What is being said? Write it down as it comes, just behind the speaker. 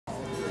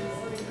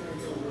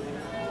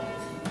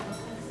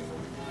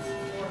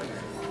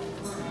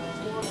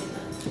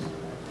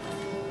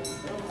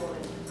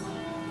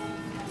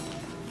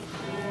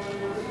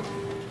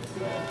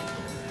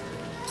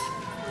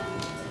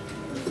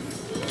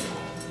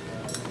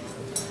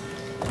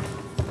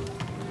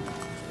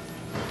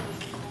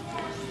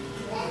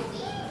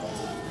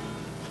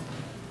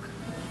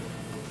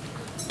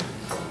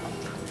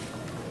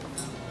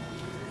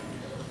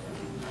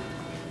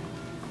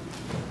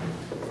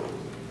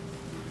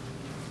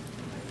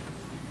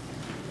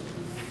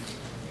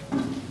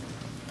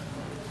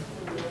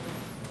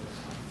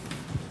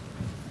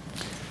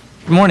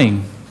Good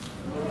morning.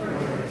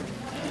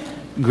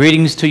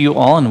 Greetings to you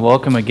all and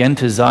welcome again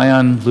to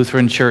Zion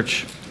Lutheran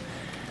Church.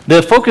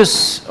 The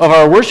focus of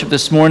our worship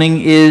this morning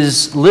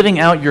is living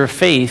out your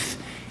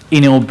faith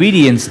in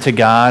obedience to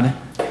God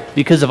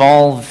because of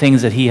all the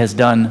things that He has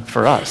done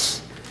for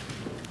us.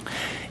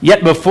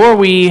 Yet before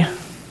we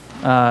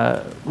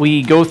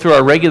go through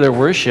our regular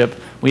worship,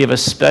 we have a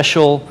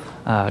special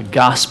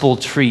gospel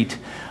treat.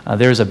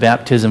 There's a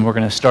baptism we're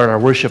going to start our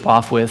worship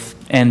off with,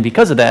 and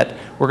because of that,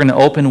 we're going to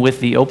open with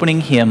the opening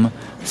hymn,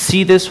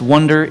 See This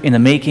Wonder in the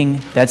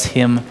Making. That's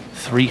hymn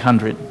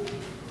 300.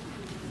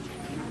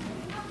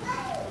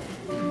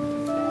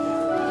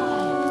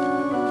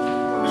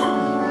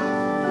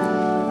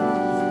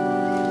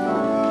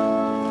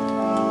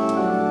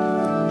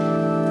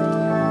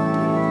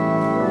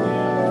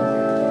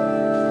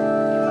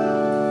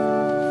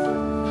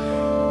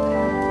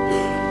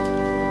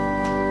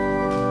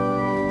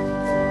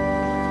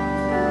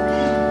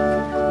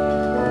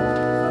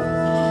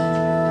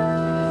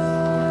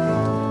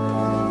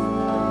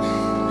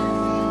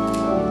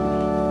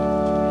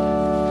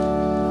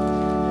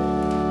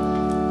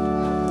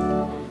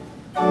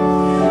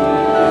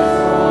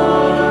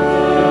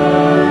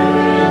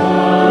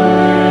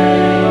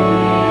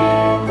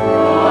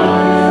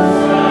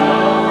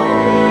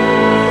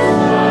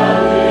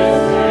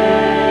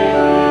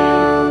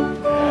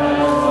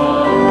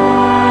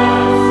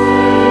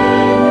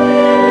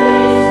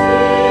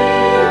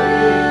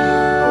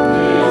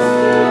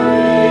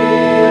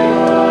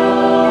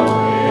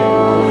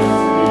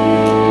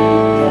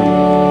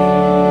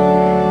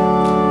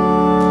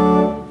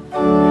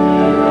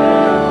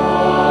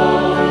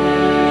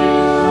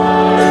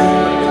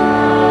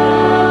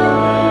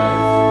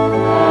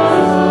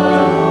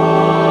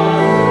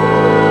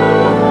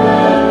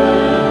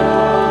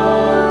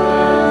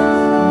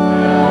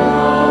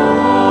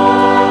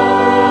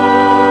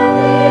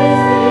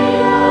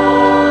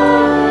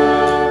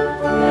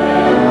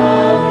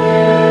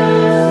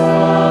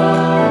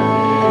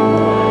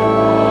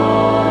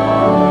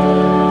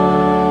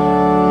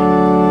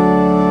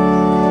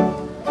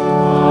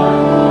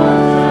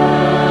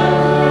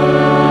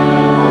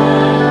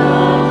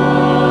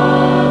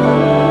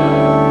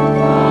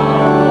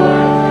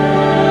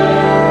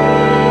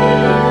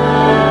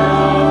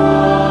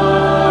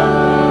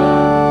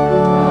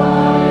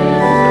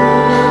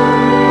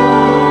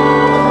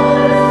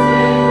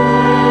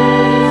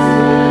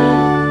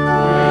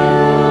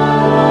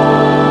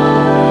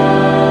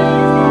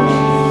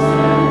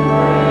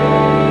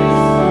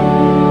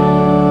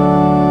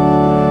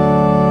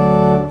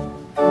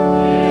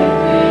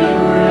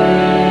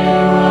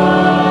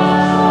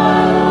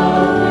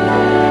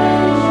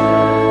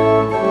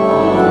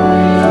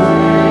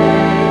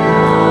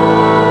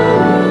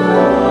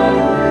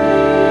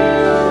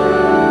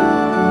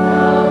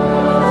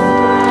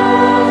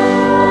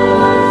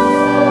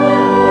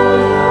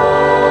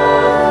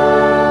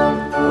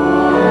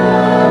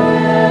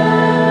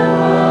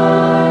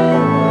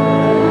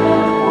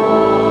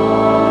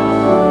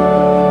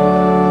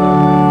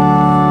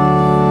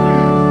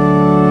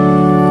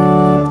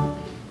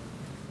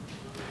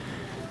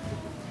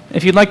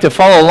 If you'd like to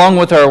follow along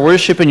with our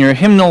worship in your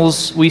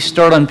hymnals, we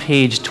start on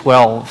page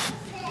 12.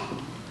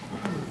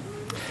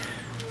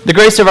 The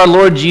grace of our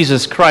Lord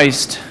Jesus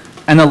Christ,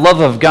 and the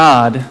love of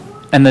God,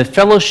 and the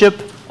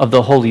fellowship of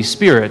the Holy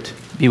Spirit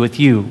be with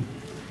you.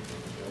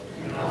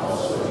 And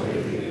also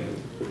with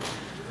you.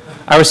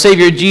 Our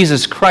Savior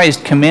Jesus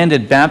Christ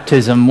commanded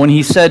baptism when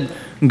He said,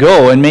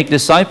 "Go and make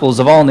disciples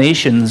of all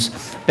nations,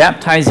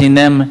 baptizing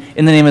them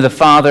in the name of the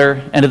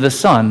Father, and of the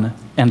Son,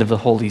 and of the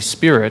Holy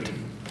Spirit."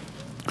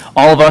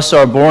 All of us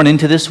are born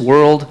into this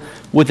world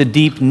with a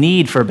deep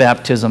need for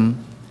baptism.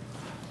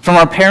 From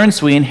our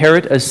parents, we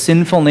inherit a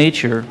sinful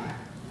nature.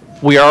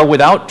 We are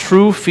without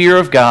true fear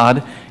of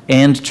God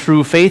and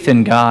true faith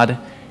in God,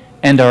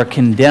 and are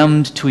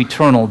condemned to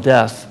eternal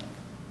death.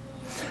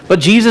 But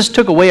Jesus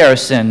took away our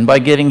sin by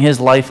giving His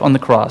life on the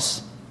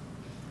cross.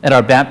 At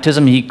our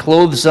baptism, He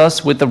clothes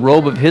us with the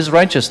robe of His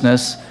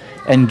righteousness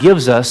and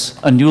gives us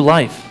a new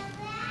life.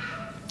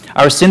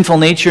 Our sinful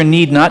nature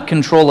need not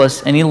control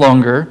us any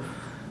longer.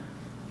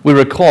 We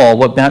recall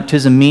what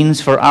baptism means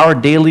for our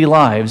daily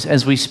lives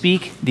as we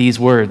speak these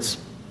words.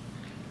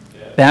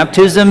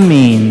 Baptism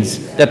means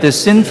that the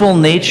sinful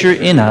nature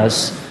in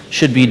us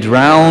should be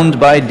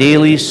drowned by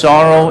daily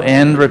sorrow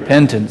and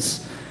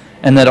repentance,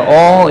 and that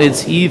all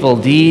its evil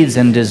deeds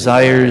and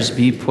desires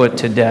be put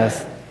to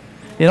death.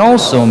 It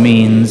also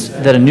means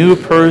that a new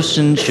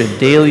person should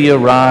daily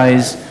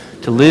arise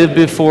to live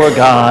before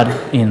God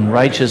in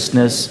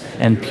righteousness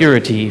and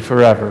purity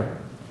forever.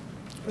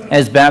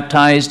 As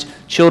baptized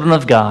children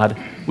of God,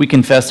 we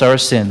confess our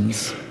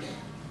sins.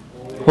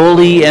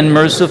 Holy and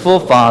merciful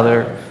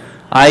Father,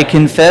 I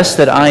confess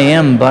that I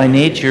am by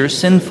nature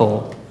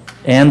sinful,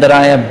 and that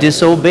I have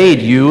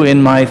disobeyed you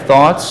in my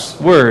thoughts,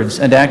 words,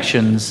 and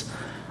actions.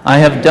 I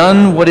have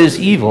done what is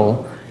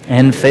evil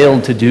and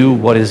failed to do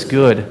what is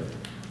good.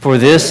 For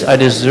this I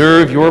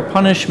deserve your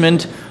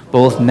punishment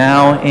both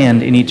now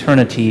and in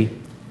eternity.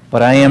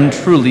 But I am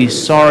truly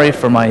sorry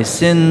for my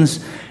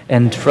sins,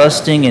 and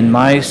trusting in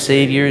my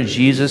Savior,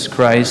 Jesus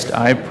Christ,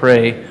 I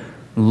pray,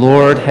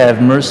 Lord,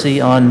 have mercy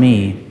on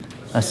me,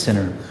 a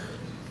sinner.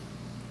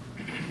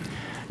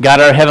 God,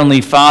 our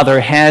Heavenly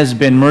Father, has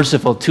been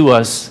merciful to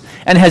us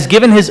and has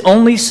given his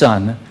only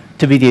Son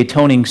to be the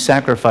atoning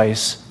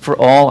sacrifice for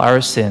all our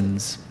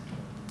sins.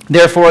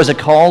 Therefore, as a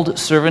called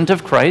servant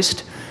of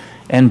Christ,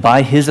 and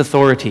by his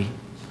authority,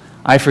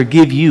 I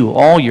forgive you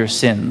all your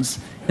sins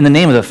in the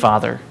name of the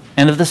Father,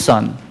 and of the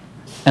Son,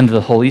 and of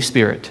the Holy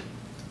Spirit.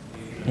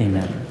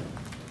 Amen.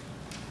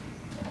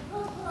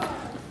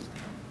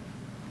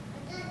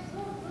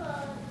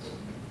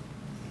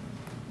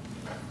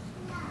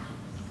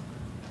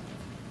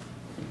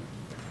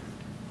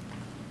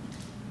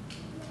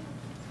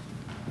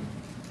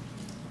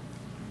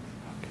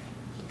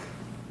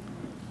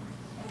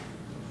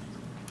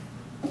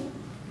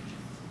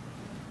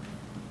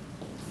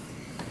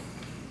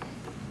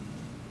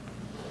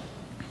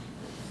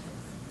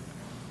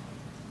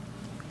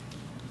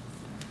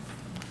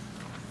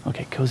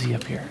 Okay, cozy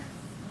up here.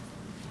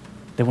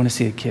 They want to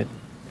see a kid.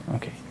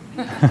 Okay.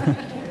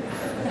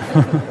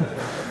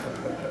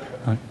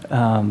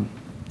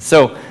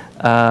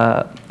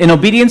 In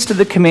obedience to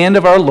the command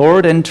of our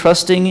Lord and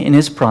trusting in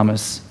his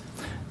promise,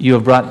 you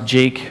have brought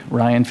Jake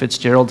Ryan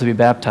Fitzgerald to be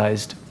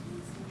baptized.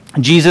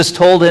 Jesus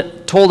told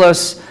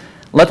us,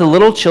 "Let the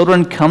little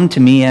children come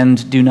to me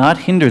and do not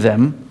hinder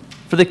them,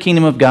 for the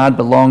kingdom of God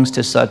belongs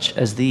to such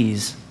as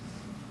these."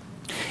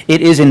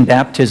 It is in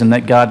baptism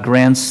that God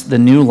grants the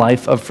new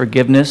life of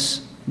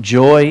forgiveness,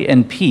 joy,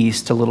 and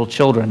peace to little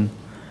children.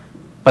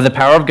 By the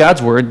power of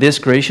God's word, this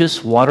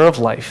gracious water of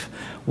life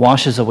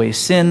washes away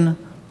sin,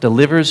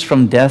 delivers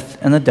from death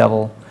and the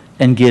devil,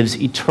 and gives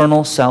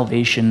eternal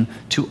salvation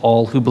to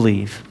all who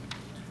believe.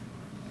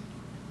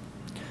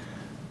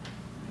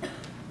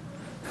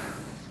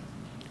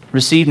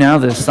 Receive now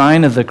the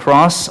sign of the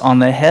cross on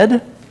the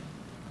head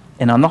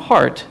and on the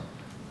heart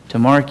to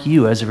mark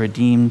you as a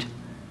redeemed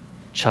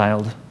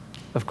child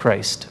of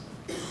Christ.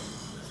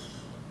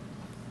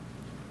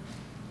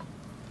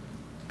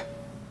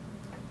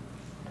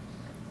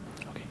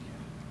 Okay.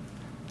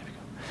 There we go.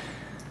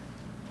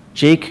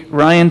 Jake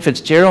Ryan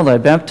Fitzgerald, I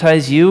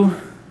baptize you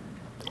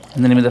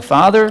in the name of the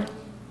Father,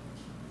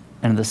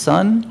 and of the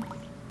Son,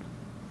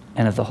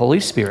 and of the Holy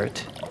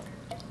Spirit.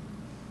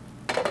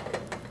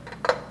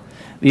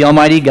 The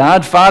Almighty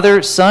God,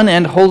 Father, Son,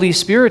 and Holy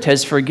Spirit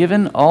has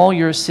forgiven all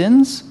your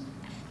sins.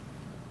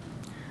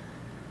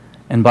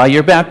 And by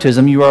your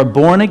baptism, you are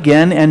born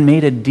again and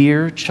made a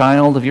dear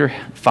child of your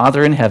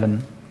Father in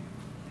heaven.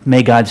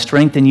 May God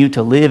strengthen you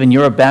to live in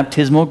your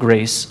baptismal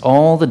grace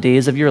all the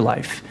days of your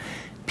life.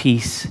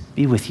 Peace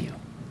be with you.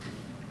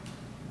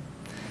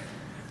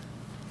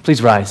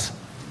 Please rise.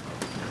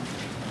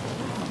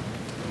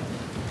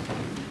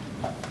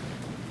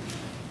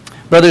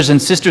 Brothers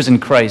and sisters in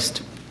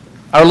Christ,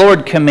 our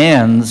Lord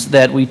commands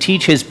that we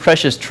teach his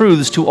precious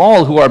truths to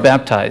all who are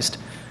baptized.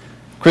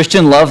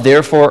 Christian love,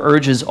 therefore,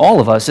 urges all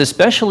of us,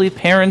 especially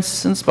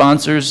parents and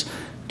sponsors,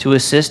 to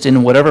assist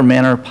in whatever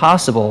manner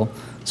possible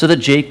so that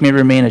Jake may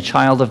remain a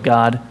child of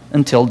God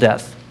until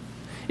death.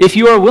 If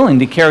you are willing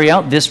to carry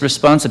out this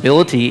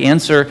responsibility,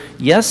 answer,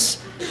 "Yes,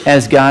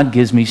 as God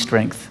gives me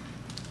strength."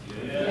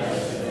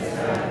 Yes, as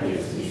God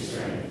gives me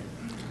strength.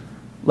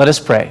 Let us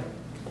pray.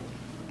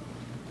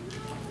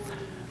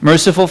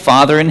 Merciful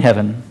Father in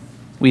heaven,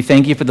 we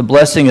thank you for the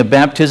blessing of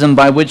baptism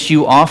by which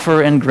you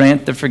offer and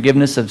grant the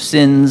forgiveness of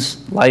sins,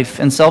 life,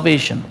 and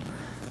salvation.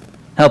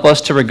 Help us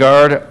to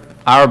regard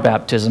our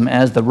baptism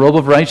as the robe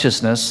of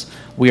righteousness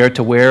we are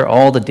to wear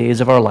all the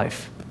days of our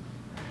life.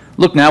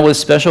 Look now with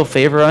special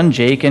favor on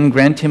Jake and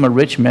grant him a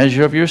rich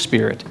measure of your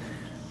Spirit,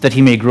 that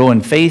he may grow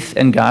in faith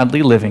and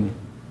godly living.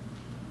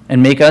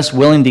 And make us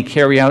willing to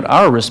carry out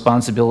our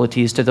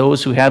responsibilities to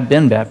those who have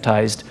been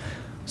baptized,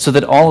 so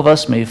that all of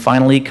us may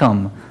finally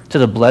come to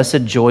the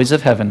blessed joys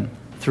of heaven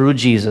through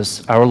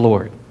Jesus our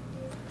Lord.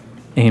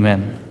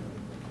 Amen.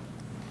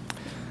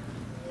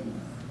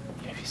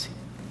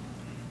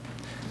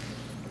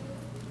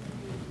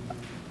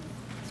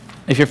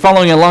 If you're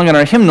following along in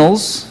our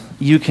hymnals,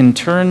 you can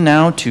turn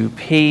now to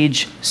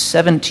page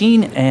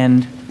 17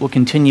 and we'll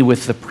continue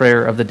with the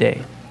prayer of the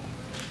day.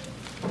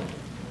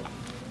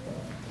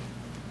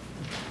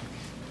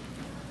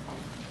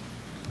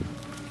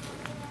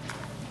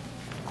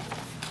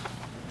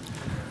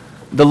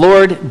 The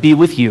Lord be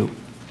with you.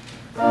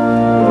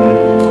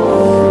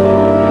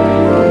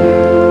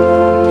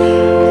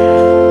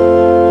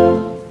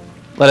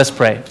 Let us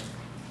pray.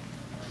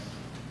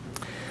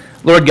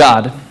 Lord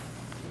God,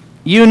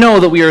 you know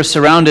that we are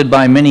surrounded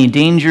by many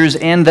dangers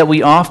and that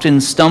we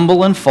often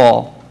stumble and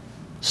fall.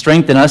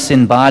 Strengthen us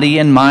in body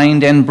and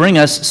mind and bring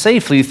us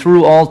safely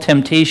through all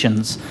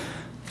temptations,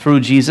 through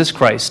Jesus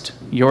Christ,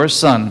 your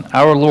Son,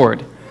 our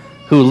Lord,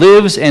 who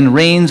lives and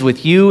reigns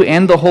with you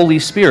and the Holy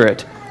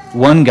Spirit,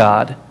 one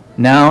God,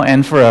 now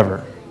and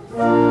forever.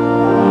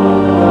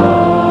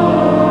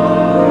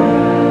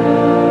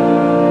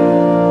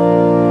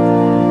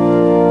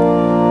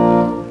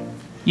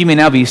 You may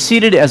now be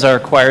seated as our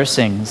choir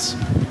sings.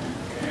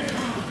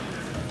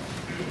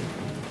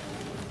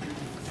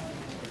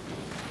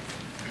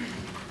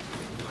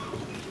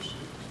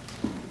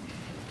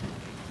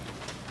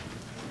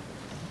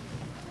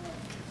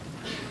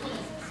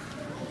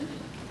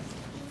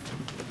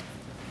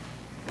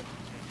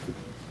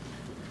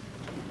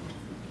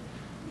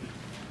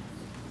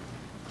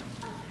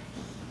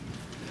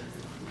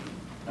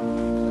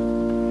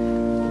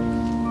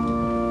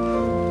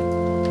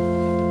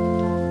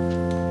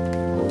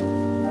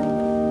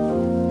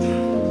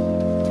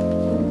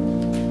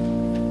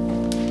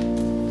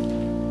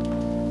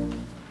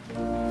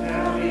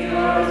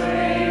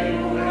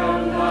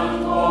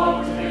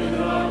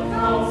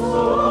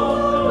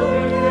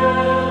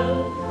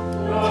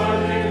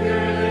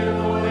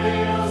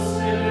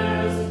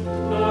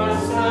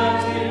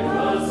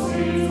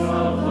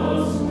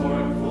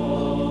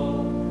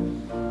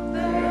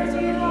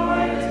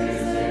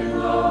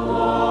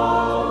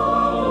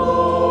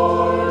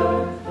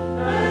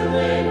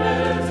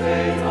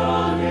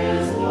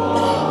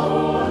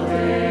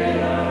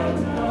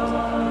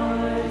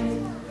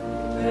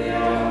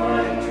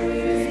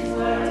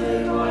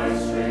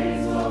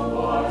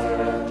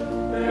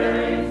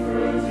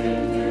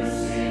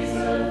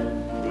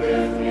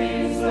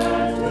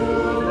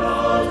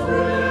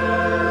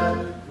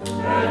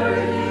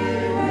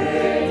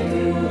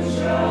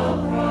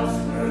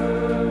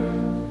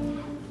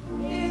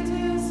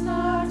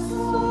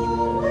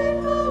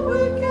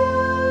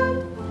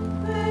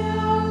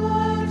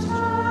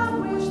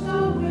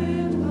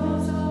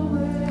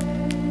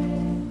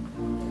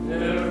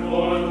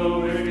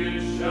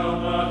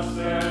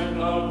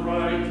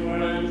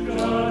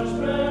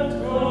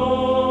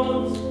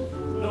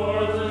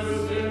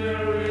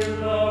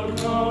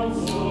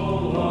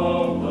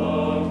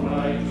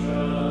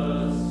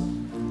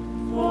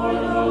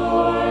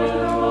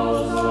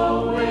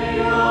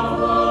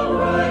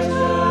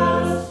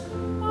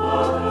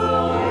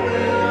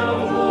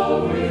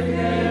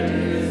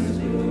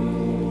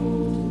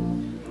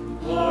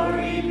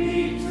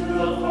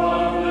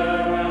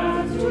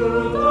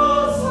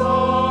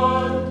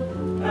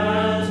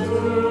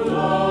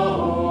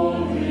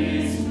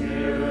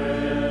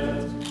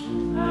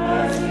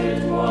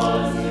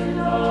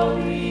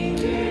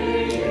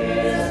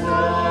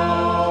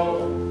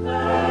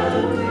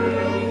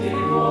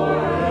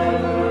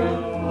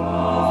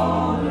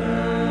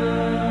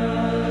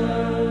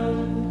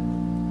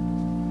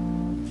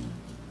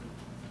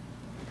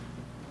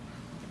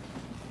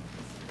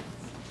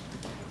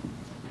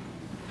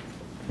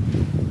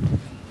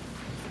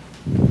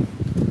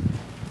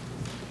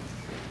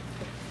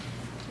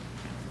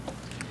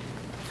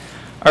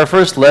 Our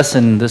first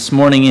lesson this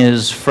morning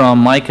is from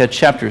Micah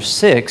chapter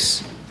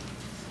 6.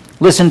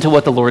 Listen to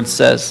what the Lord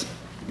says.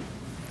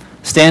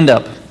 Stand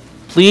up,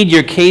 plead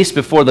your case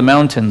before the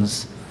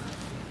mountains.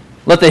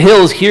 Let the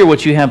hills hear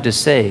what you have to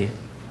say.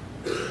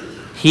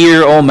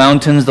 Hear, O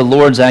mountains, the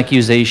Lord's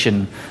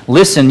accusation.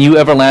 Listen, you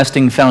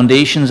everlasting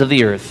foundations of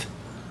the earth.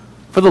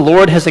 For the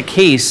Lord has a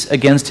case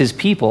against his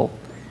people.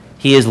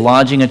 He is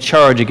lodging a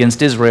charge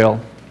against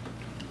Israel.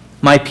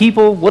 My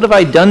people, what have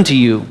I done to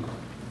you?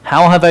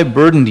 How have I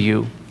burdened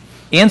you?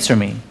 Answer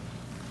me.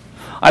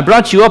 I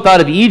brought you up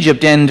out of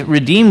Egypt and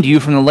redeemed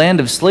you from the land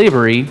of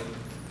slavery.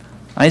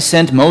 I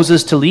sent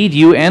Moses to lead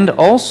you, and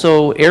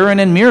also Aaron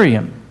and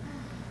Miriam.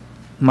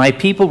 My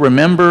people,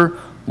 remember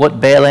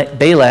what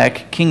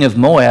Balak, king of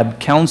Moab,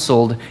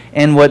 counseled,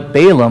 and what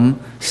Balaam,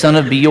 son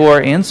of Beor,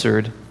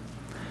 answered.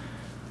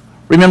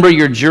 Remember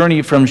your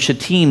journey from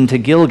Shittim to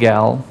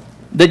Gilgal,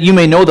 that you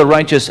may know the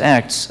righteous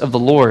acts of the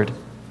Lord.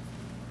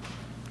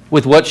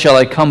 With what shall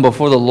I come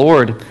before the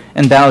Lord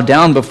and bow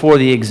down before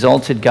the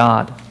exalted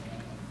God?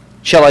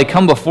 Shall I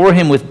come before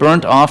him with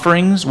burnt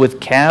offerings, with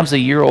calves a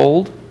year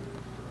old?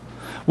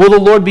 Will the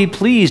Lord be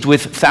pleased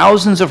with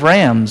thousands of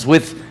rams,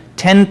 with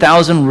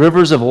 10,000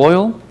 rivers of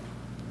oil?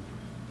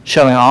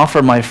 Shall I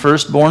offer my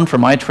firstborn for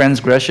my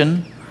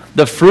transgression,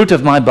 the fruit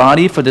of my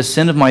body for the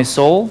sin of my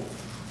soul?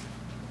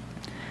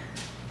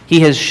 He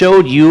has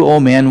showed you, O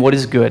man, what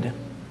is good.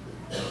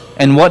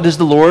 And what does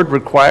the Lord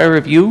require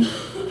of you?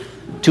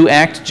 To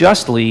act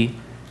justly,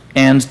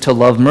 and to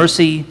love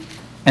mercy,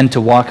 and to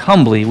walk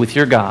humbly with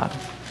your God.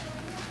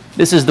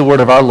 This is the word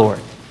of our Lord.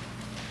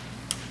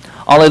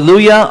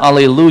 Alleluia,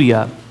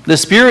 alleluia. The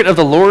Spirit of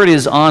the Lord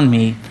is on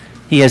me.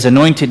 He has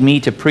anointed me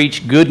to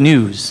preach good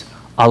news.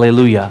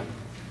 Alleluia.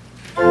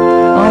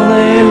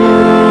 Alleluia.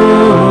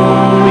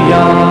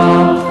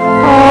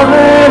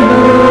 Alleluia.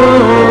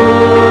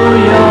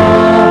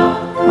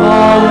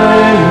 Alleluia.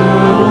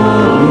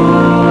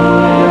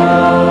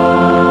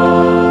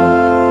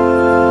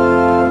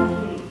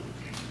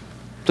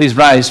 Please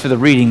rise for the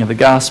reading of the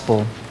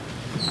gospel.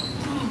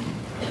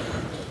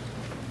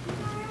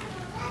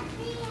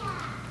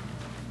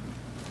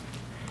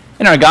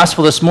 In our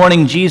gospel this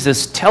morning,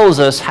 Jesus tells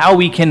us how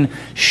we can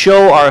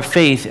show our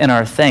faith and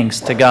our thanks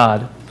to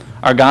God.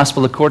 Our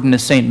gospel according to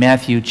St.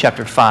 Matthew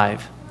chapter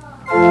 5.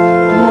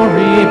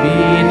 Glory be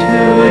to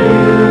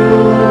you.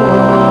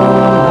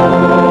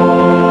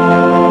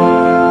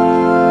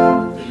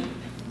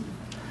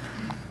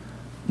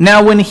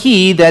 Now when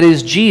he, that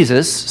is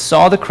Jesus,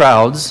 saw the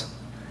crowds,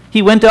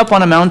 he went up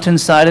on a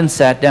mountainside and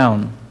sat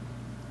down.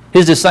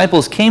 His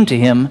disciples came to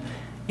him,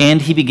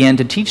 and he began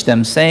to teach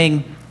them,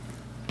 saying,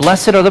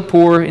 Blessed are the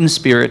poor in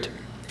spirit,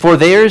 for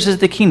theirs is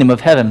the kingdom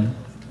of heaven.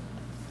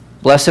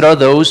 Blessed are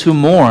those who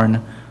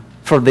mourn,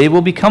 for they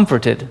will be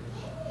comforted.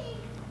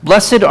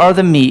 Blessed are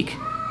the meek,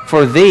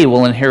 for they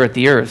will inherit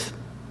the earth.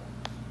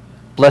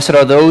 Blessed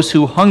are those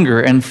who hunger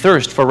and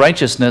thirst for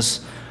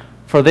righteousness,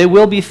 for they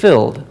will be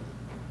filled.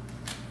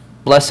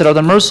 Blessed are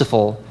the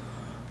merciful,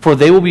 for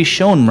they will be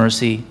shown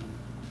mercy.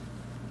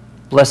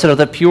 Blessed are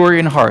the pure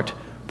in heart,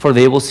 for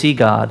they will see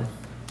God.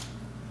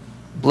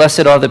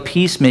 Blessed are the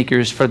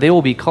peacemakers, for they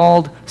will be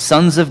called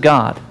sons of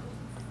God.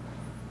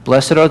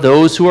 Blessed are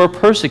those who are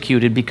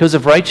persecuted because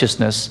of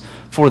righteousness,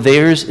 for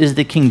theirs is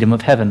the kingdom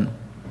of heaven.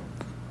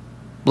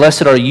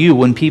 Blessed are you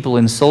when people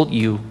insult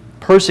you,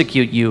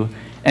 persecute you,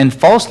 and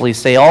falsely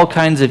say all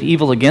kinds of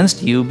evil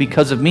against you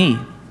because of me.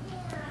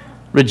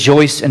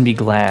 Rejoice and be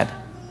glad,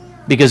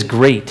 because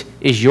great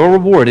is your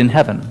reward in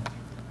heaven.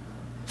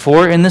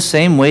 For in the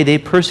same way they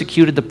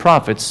persecuted the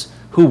prophets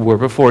who were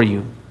before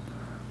you.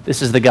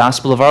 This is the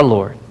gospel of our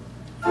Lord.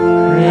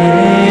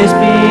 Praise be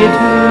to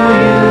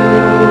you,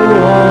 O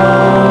Christ.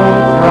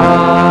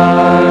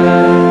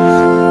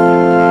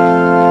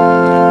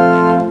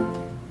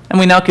 And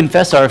we now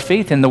confess our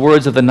faith in the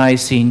words of the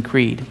Nicene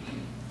Creed.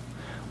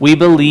 We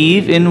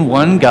believe in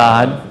one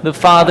God, the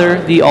Father,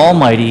 the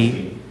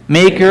Almighty,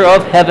 maker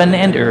of heaven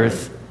and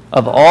earth,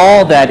 of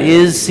all that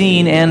is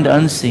seen and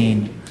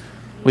unseen.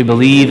 We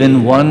believe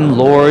in one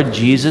Lord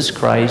Jesus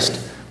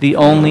Christ, the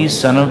only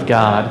Son of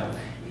God,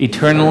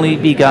 eternally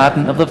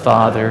begotten of the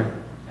Father,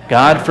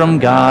 God from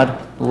God,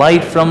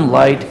 light from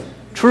light,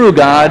 true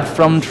God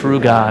from true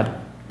God,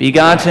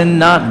 begotten,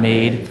 not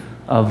made,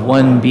 of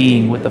one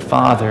being with the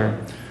Father.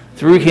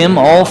 Through him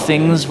all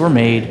things were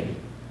made.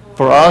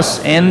 For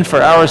us and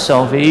for our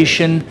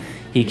salvation,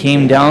 he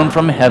came down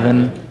from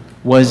heaven,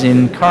 was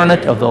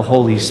incarnate of the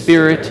Holy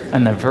Spirit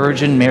and the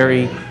Virgin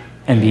Mary,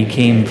 and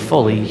became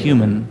fully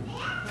human.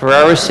 For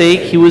our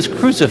sake he was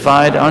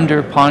crucified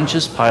under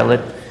Pontius Pilate.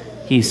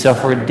 He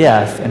suffered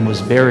death and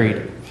was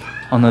buried.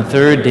 On the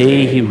third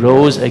day he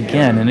rose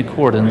again in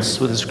accordance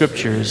with the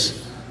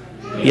Scriptures.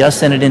 He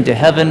ascended into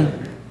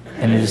heaven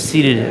and is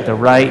seated at the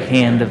right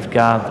hand of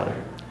God.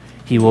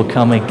 He will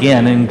come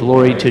again in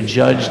glory to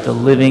judge the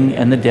living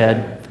and the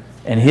dead,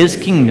 and his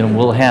kingdom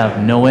will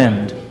have no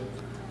end.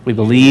 We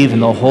believe in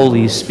the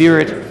Holy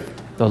Spirit,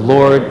 the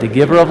Lord, the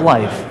giver of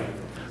life,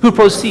 who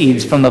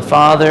proceeds from the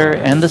Father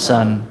and the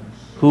Son,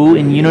 who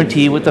in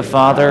unity with the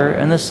Father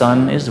and the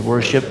Son is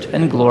worshipped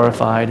and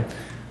glorified,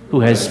 who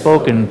has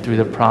spoken through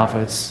the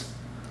prophets.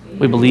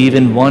 We believe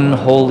in one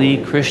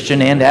holy,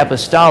 Christian, and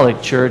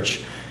apostolic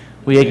church.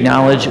 We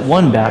acknowledge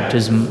one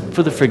baptism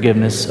for the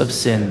forgiveness of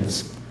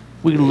sins.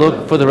 We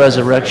look for the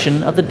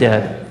resurrection of the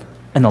dead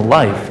and the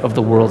life of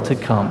the world to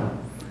come.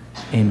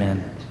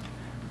 Amen.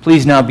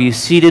 Please now be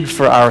seated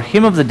for our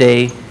hymn of the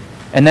day,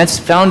 and that's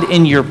found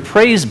in your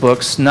praise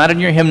books, not in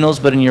your hymnals,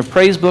 but in your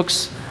praise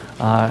books,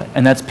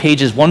 and that's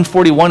pages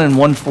 141 and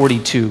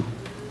 142.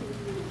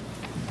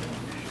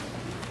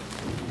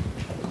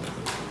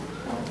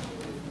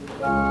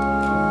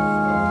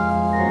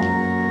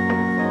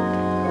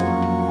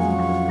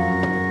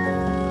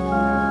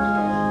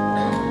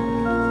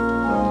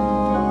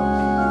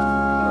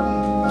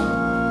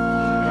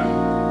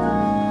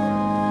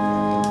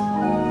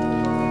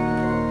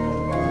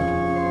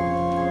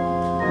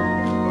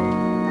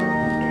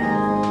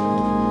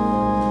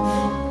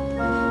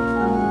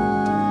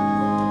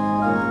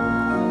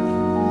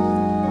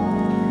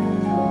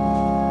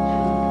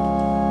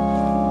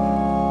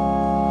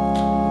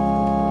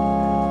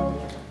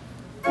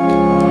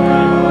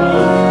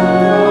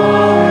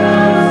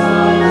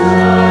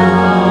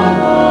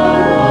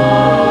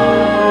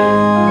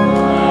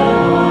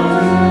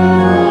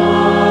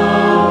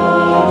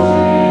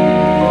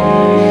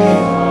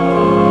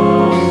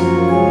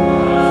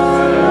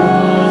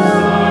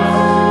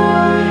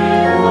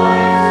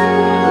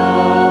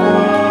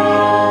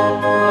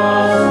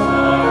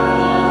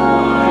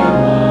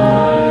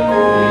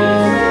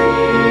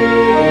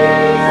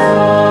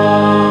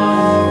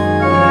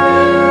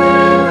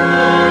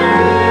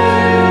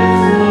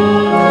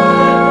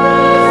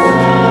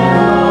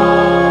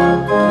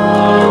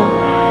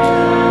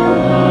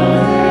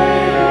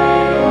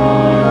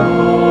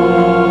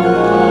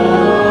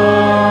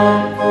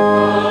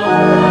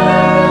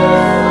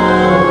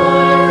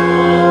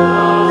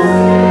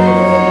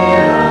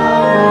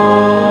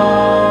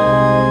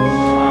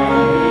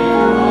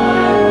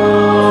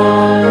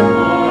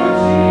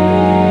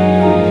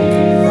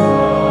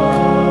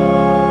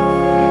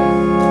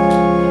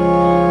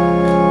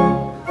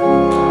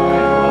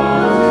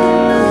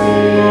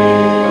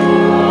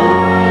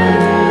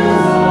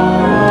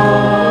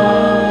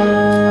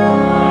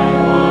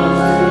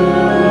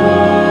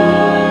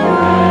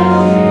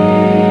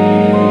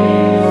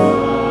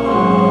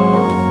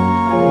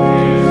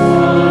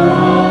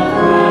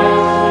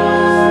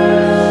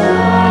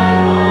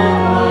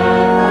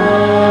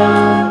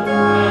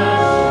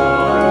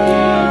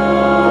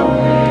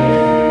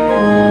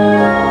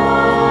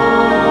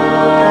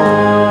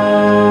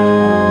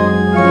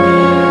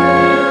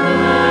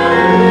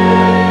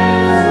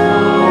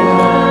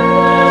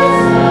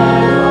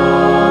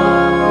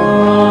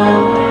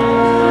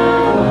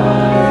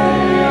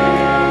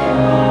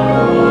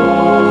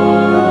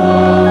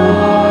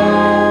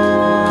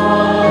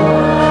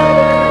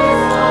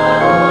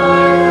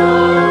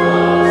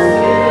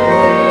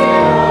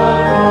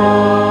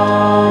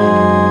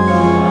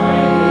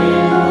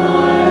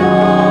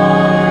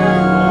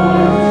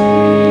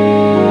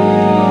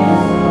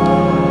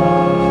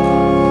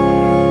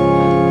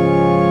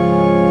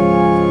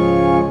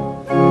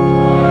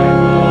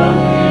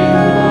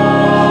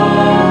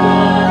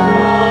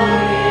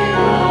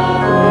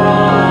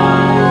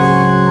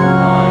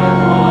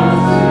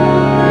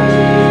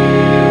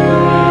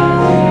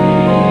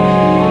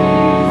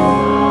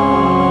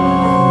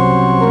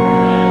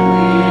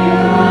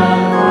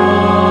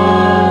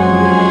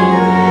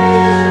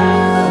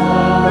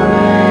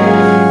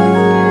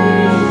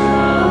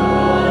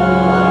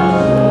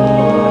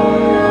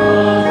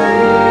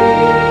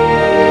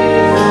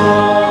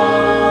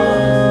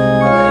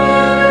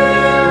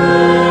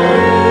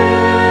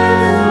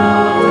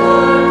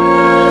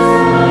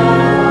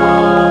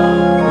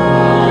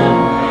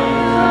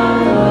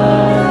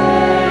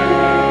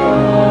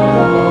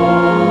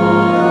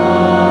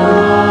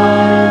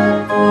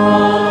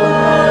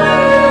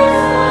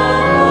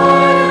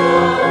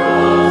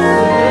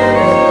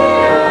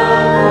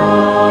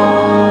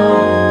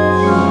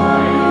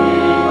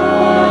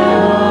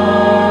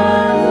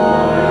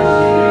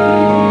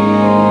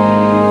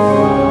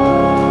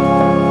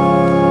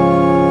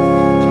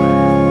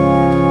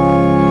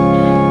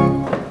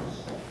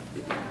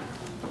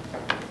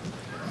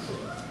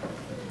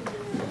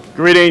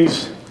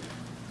 Greetings.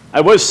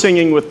 I was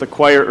singing with the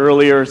choir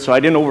earlier, so I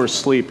didn't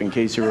oversleep, in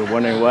case you were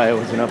wondering why I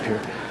wasn't up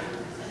here.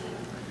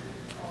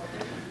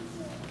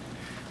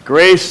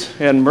 Grace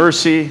and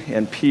mercy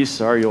and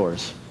peace are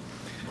yours.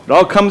 It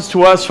all comes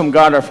to us from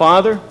God our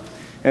Father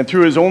and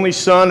through his only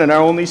Son and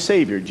our only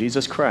Savior,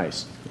 Jesus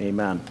Christ.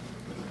 Amen.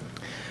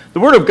 The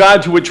Word of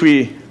God to which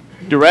we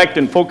direct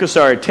and focus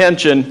our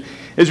attention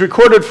is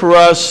recorded for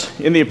us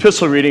in the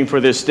epistle reading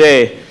for this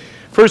day,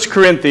 1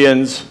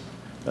 Corinthians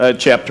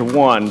chapter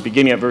 1,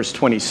 beginning at verse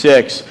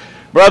 26.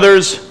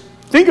 Brothers,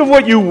 think of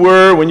what you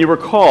were when you were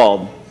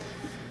called.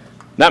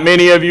 Not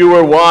many of you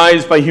were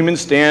wise by human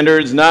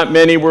standards. Not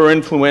many were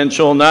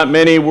influential. Not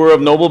many were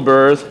of noble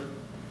birth.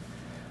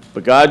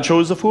 But God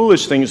chose the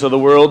foolish things of the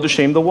world to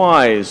shame the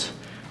wise.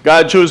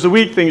 God chose the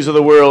weak things of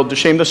the world to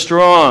shame the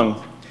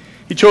strong.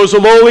 He chose the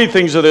lowly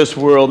things of this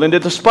world and to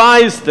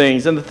despise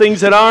things and the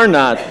things that are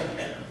not,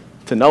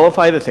 to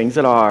nullify the things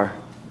that are,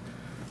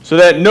 so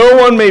that no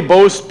one may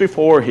boast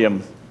before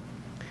him.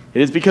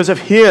 It is because of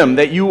him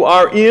that you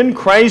are in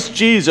Christ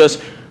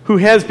Jesus, who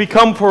has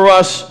become for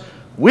us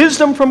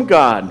wisdom from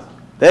God,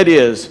 that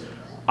is,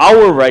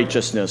 our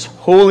righteousness,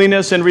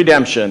 holiness, and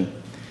redemption.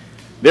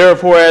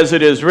 Therefore, as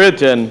it is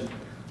written,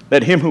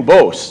 let him who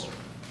boasts,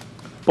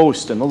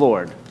 boast in the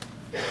Lord.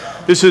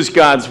 This is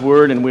God's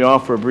word, and we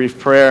offer a brief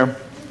prayer.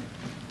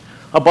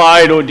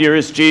 Abide, O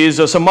dearest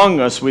Jesus,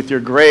 among us with your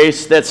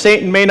grace, that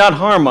Satan may not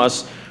harm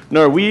us,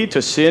 nor we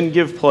to sin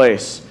give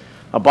place.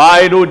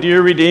 Abide, O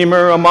dear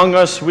Redeemer, among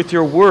us with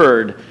your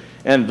word,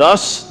 and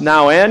thus,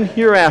 now and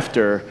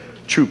hereafter,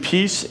 true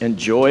peace and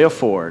joy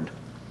afford.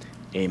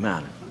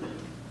 Amen.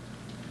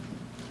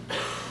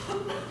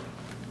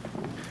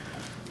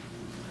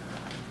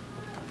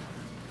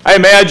 I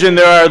imagine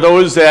there are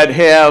those that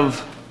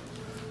have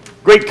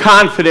great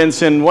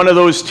confidence in one of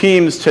those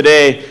teams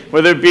today,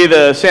 whether it be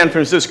the San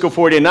Francisco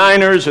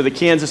 49ers or the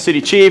Kansas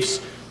City Chiefs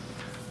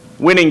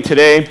winning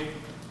today.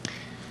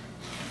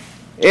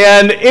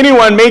 And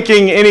anyone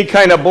making any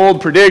kind of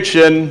bold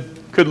prediction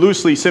could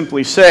loosely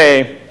simply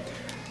say,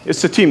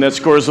 it's the team that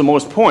scores the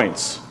most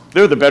points.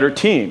 They're the better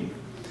team.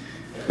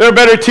 They're a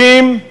better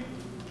team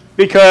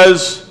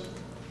because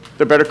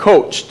they're better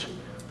coached.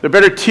 They're a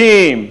better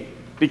team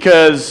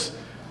because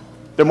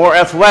they're more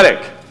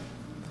athletic.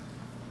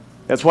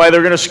 That's why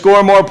they're going to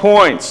score more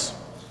points.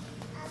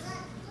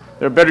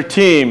 They're a better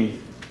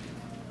team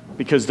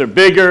because they're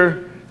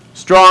bigger,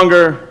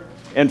 stronger,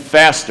 and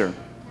faster.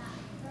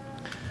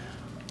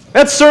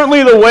 That's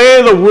certainly the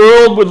way the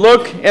world would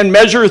look and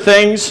measure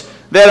things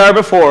that are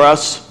before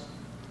us.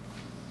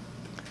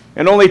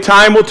 And only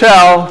time will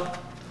tell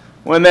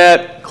when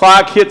that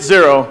clock hits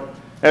zero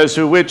as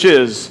to which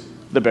is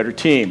the better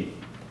team.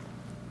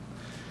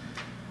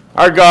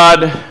 Our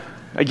God,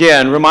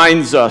 again,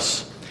 reminds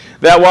us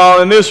that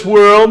while in this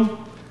world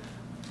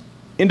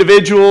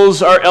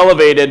individuals are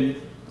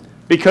elevated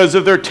because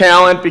of their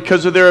talent,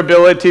 because of their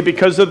ability,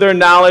 because of their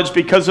knowledge,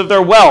 because of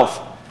their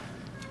wealth,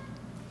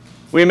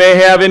 we may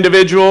have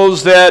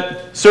individuals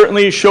that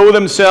certainly show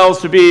themselves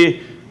to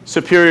be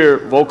superior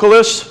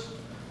vocalists,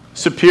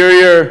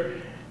 superior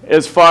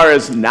as far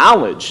as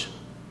knowledge,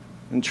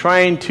 and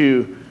trying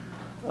to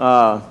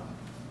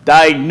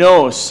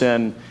diagnose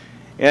and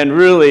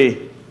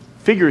really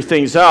figure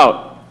things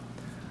out.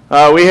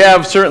 We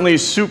have certainly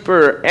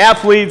super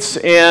athletes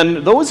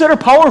and those that are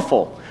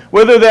powerful,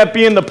 whether that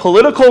be in the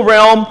political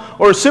realm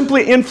or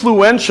simply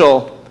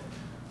influential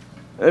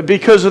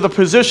because of the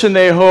position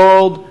they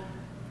hold,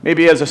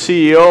 maybe as a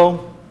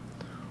CEO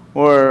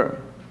or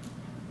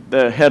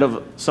the head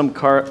of some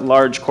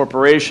large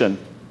corporation.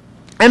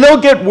 And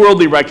they'll get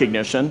worldly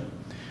recognition.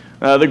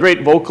 The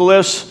great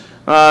vocalist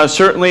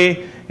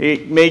certainly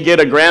may get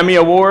a Grammy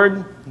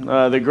Award,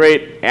 the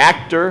great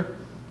actor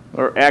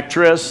or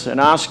actress, an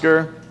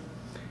Oscar.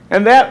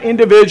 And that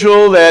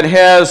individual that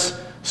has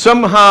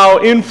somehow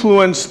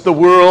influenced the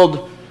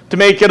world to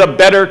make it a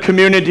better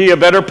community, a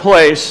better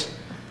place,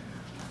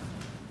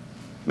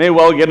 may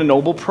well get a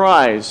Nobel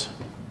Prize.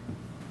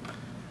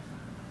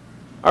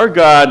 Our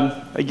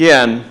God,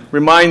 again,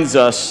 reminds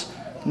us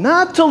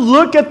not to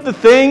look at the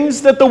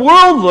things that the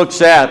world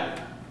looks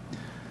at,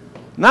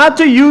 not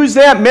to use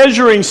that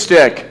measuring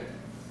stick,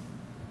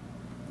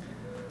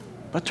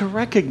 but to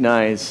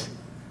recognize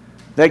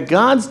that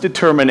God's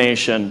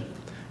determination,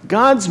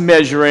 God's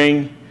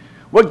measuring,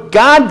 what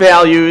God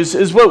values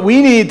is what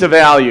we need to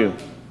value.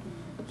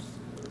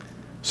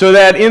 So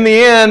that in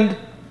the end,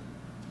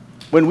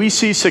 when we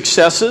see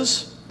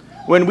successes,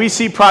 when we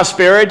see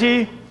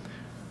prosperity,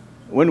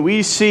 when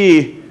we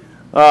see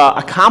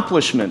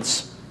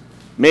accomplishments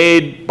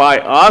made by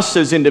us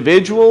as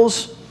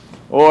individuals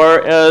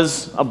or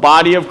as a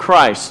body of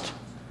Christ,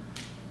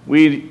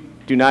 we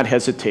do not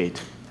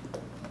hesitate.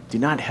 Do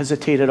not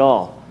hesitate at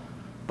all,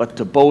 but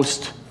to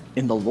boast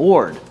in the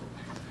Lord,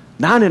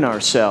 not in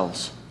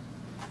ourselves.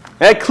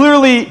 That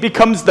clearly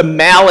becomes the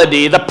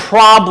malady, the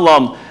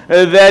problem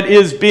that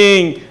is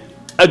being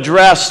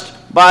addressed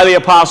by the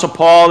Apostle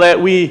Paul, that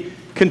we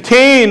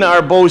contain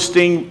our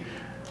boasting,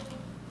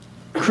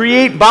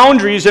 create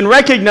boundaries, and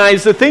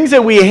recognize the things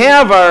that we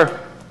have are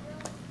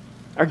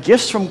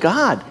gifts from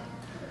God.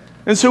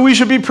 And so we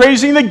should be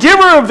praising the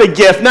giver of the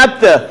gift,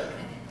 not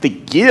the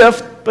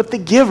gift, but the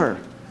giver,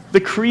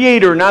 the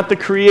creator, not the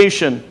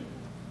creation,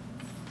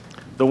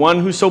 the one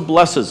who so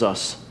blesses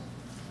us.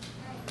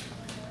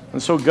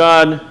 And so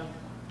God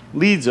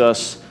leads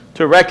us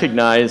to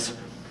recognize,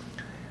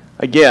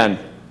 again,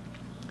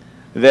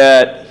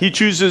 that he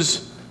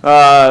chose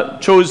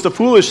the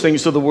foolish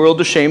things of the world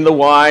to shame the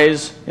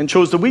wise, and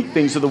chose the weak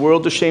things of the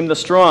world to shame the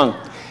strong.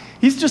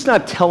 He's just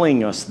not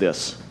telling us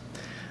this.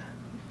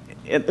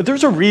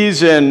 There's a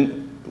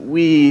reason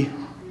we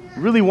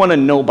really want to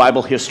know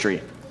Bible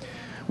history.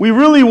 We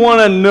really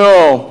want to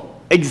know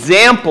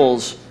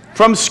examples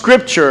from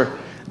Scripture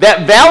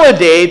that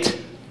validate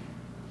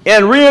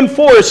and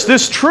reinforce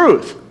this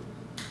truth.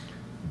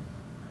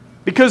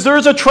 because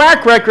there's a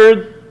track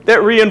record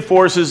that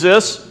reinforces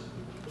this.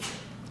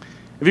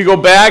 If you go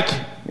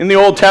back in the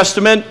Old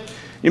Testament,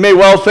 you may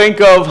well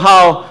think of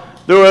how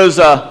there was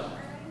a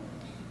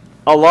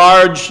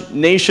large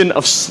nation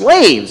of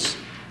slaves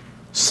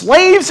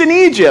in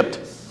Egypt.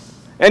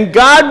 And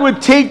God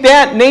would take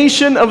that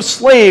nation of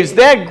slaves,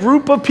 that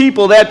group of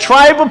people, that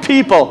tribe of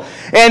people,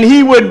 and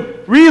he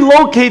would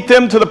relocate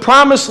them to the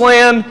promised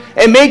land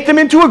and make them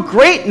into a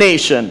great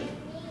nation.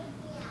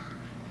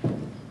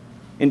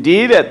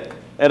 Indeed,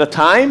 at a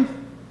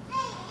time,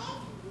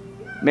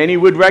 many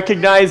would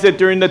recognize that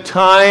during the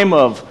time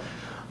of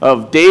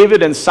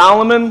David and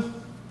Solomon,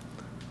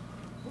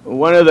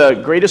 one of the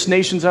greatest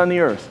nations on the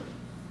earth.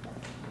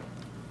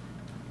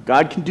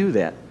 God can do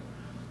that.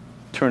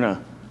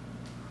 Turn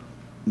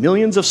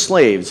millions of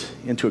slaves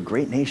into a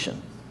great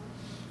nation.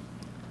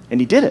 And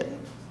he did it.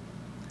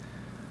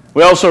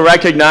 We also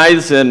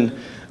recognize in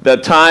the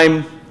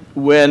time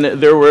when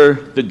there were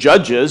the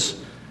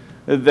judges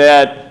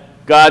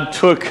that God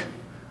took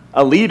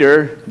a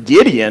leader,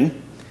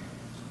 Gideon,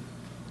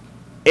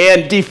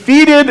 and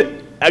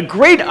defeated a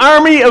great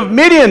army of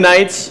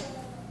Midianites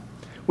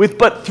with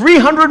but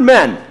 300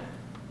 men.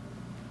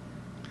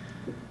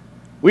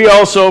 We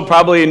also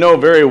probably know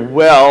very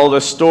well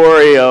the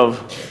story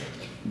of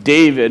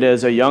David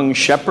as a young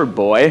shepherd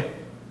boy,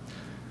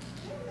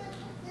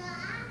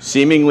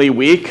 seemingly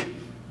weak,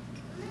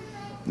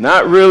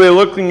 not really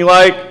looking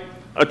like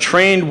a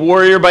trained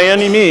warrior by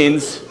any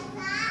means,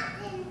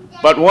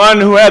 but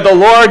one who had the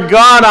Lord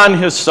God on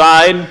his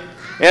side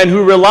and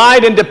who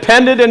relied and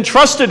depended and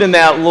trusted in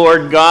that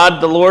Lord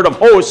God, the Lord of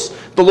hosts,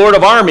 the Lord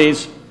of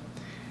armies,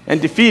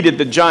 and defeated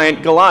the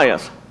giant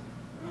Goliath.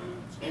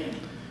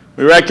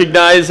 We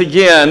recognize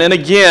again and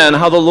again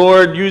how the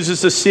Lord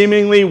uses the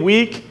seemingly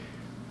weak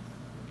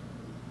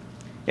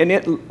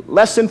and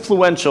less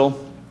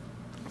influential,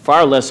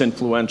 far less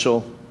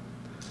influential,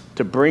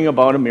 to bring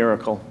about a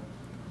miracle.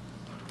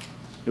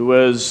 It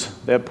was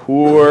that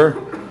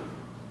poor,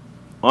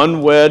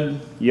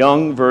 unwed,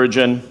 young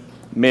virgin,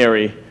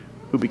 Mary,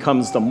 who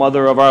becomes the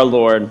mother of our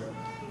Lord.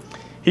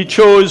 He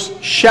chose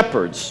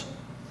shepherds,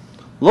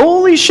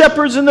 lowly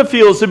shepherds in the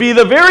fields, to be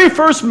the very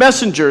first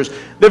messengers,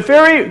 the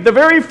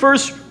very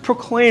first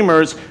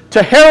proclaimers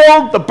to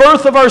herald the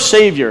birth of our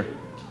Savior.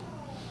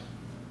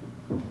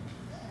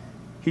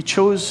 He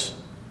chose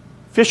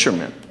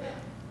fishermen,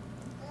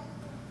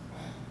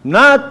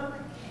 not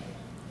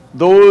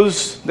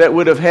those that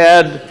would have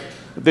had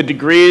the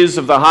degrees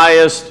of the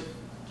highest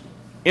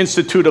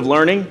institute of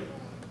learning,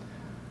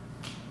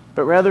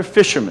 but rather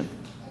fishermen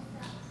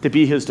to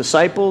be his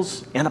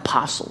disciples and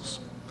apostles.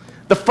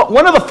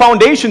 One of the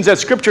foundations that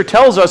Scripture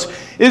tells us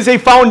is a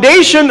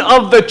foundation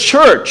of the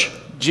church.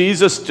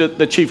 Jesus,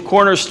 the chief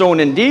cornerstone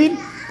indeed,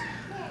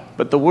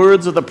 but the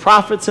words of the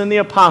prophets and the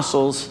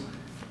apostles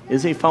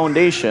is a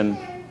foundation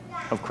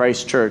of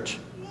Christ's church.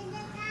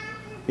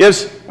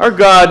 Yes, our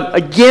God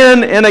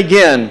again and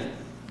again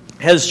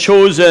has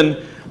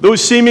chosen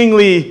those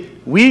seemingly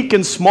weak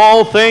and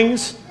small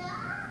things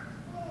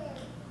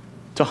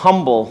to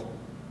humble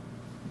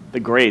the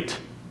great,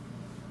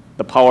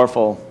 the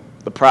powerful,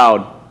 the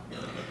proud.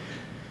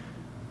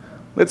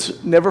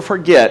 Let's never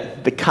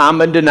forget the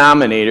common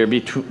denominator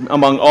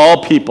among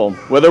all people,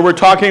 whether we're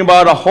talking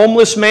about a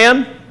homeless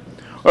man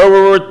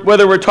or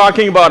whether we're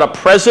talking about a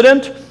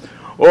president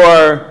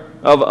or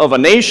of a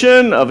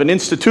nation, of an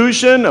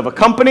institution, of a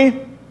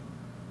company.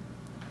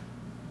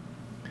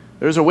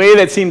 There's a way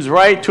that seems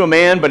right to a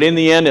man, but in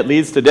the end it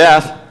leads to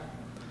death.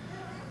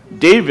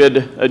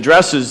 David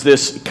addresses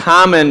this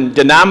common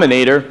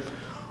denominator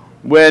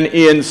when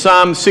in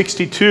Psalm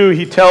 62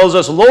 he tells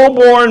us,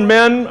 "Low-born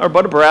men are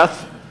but a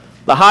breath,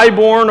 the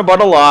high-born are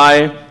but a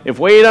lie. If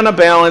weighed on a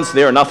balance,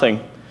 they are nothing.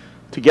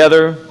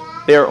 Together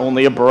they are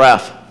only a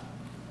breath."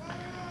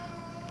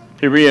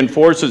 He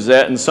reinforces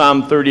that in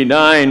Psalm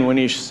 39 when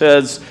he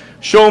says,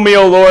 "Show me,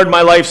 O Lord,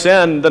 my life's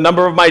end, the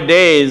number of my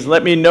days.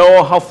 Let me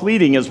know how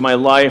fleeting is my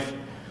life.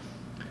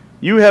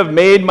 You have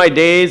made my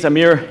days a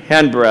mere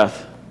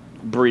handbreadth,"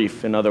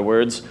 brief, in other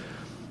words.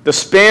 "The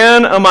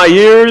span of my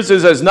years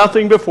is as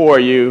nothing before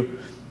you.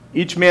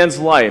 Each man's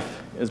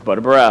life is but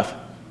a breath."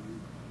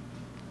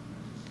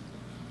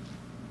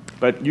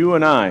 But you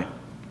and I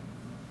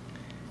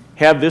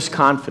have this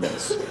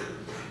confidence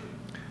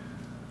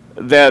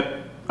that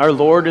our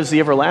Lord is the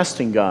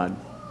everlasting God.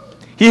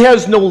 He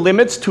has no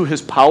limits to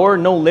his power,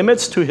 no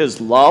limits to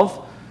his love.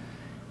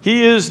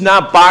 He is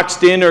not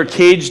boxed in or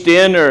caged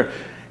in or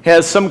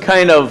has some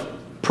kind of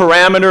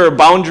parameter or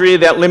boundary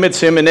that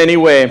limits him in any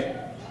way.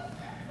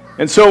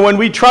 And so when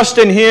we trust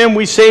in him,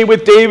 we say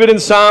with David in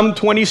Psalm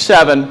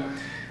 27,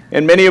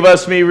 and many of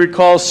us may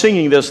recall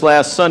singing this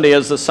last Sunday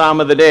as the psalm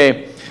of the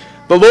day,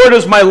 "The Lord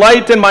is my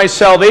light and my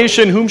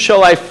salvation, whom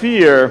shall I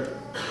fear?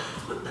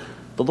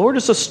 The Lord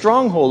is the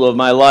stronghold of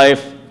my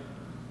life,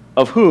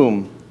 of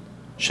whom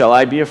shall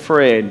I be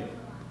afraid?"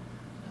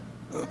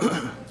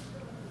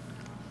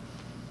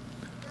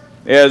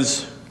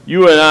 As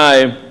you and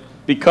I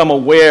become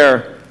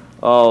aware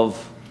of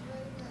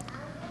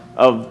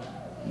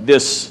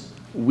this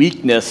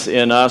weakness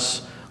in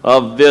us,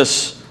 of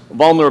this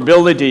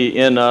vulnerability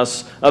in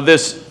us, of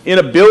this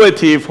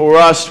inability for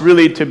us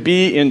really to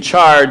be in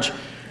charge,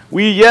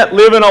 we yet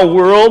live in a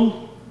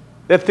world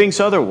that thinks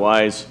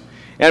otherwise,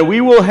 and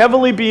we will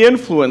heavily be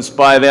influenced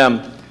by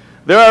them.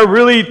 There are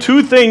really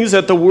two things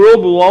that the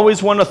world will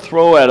always want to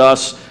throw at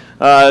us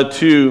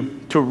to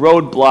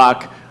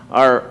roadblock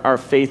our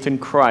faith in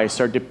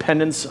Christ, our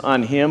dependence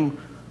on Him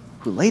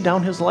who laid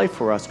down His life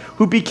for us,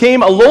 who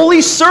became a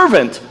lowly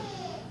servant.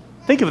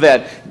 Think of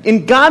that.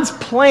 In God's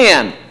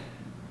plan,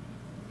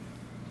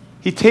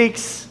 He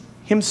takes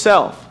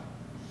Himself,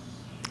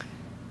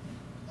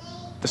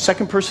 the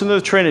second person of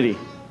the Trinity,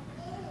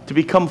 to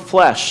become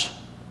flesh,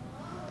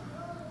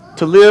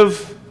 to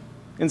live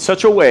in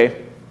such a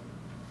way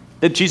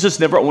that Jesus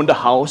never owned a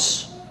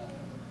house.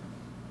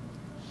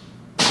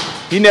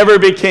 He never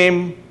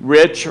became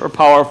rich or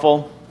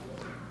powerful,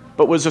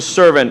 but was a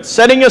servant,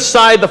 setting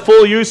aside the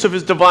full use of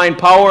His divine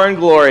power and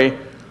glory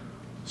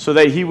so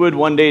that He would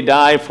one day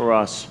die for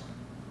us.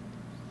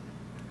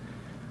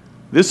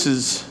 This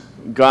is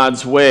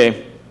God's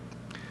way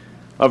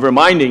of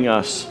reminding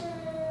us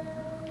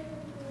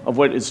of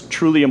what is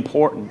truly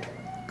important,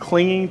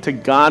 clinging to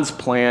God's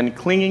plan,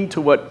 clinging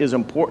to what is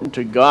important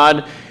to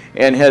God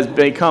and has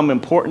become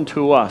important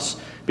to us.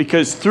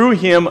 Because through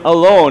Him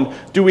alone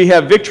do we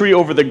have victory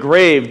over the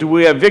grave, do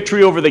we have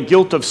victory over the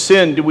guilt of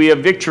sin, do we have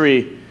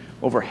victory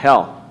over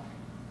hell.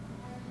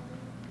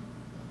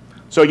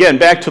 So again,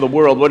 back to the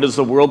world. What does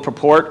the world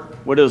purport?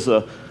 What does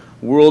the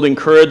world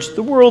encourage?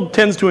 The world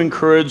tends to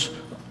encourage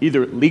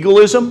either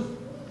legalism,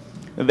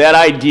 that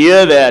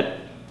idea that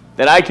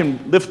I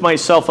can lift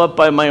myself up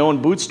by my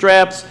own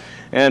bootstraps,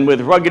 and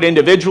with rugged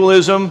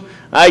individualism,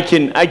 I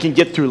can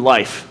get through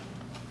life.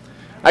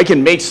 I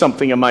can make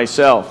something of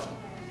myself.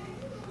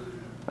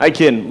 I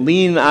can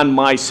lean on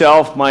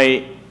myself,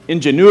 my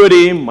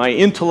ingenuity, my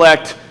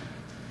intellect.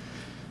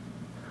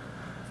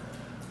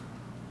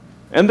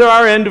 And there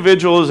are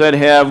individuals that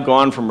have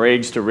gone from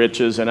rags to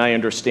riches, and I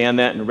understand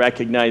that and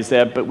recognize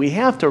that, but we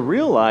have to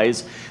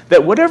realize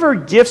that whatever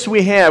gifts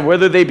we have,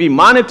 whether they be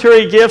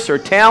monetary gifts or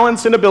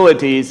talents and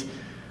abilities,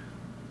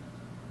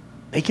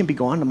 they can be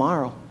gone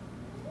tomorrow.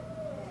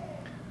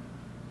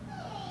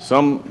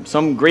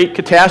 Some great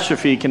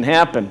catastrophe can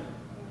happen.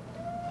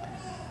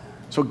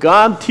 So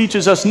God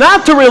teaches us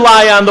not to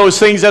rely on those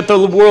things that the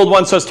world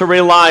wants us to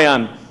rely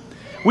on.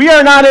 We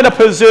are not in a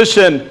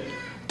position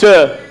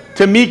to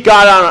meet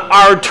God on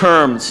our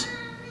terms,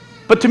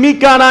 but to meet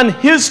God on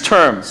His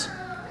terms.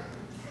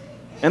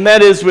 And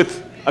that is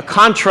with a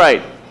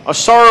contrite, a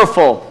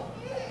sorrowful,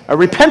 a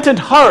repentant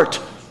heart.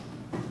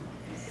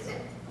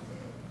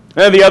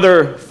 And the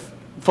other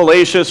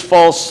fallacious,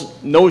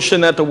 false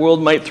notion that the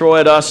world might throw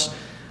at us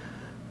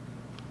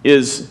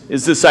is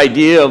this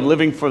idea of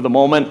living for the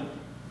moment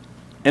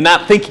and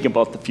not thinking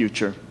about the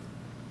future.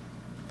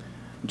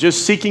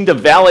 Just seeking to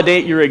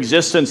validate your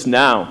existence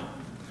now.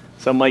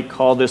 Some might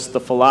call this the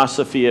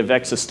philosophy of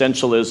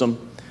existentialism.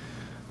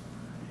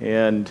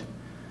 And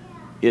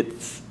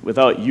it's,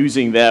 without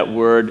using that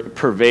word,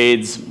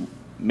 pervades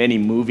many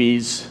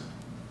movies.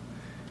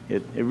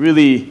 It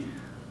really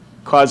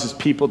causes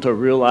people to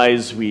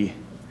realize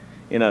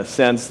in a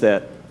sense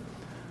that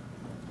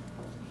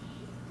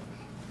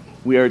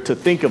we are to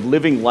think of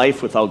living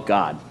life without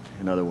God,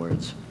 in other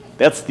words.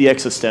 That's the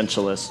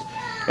existentialist.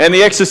 And the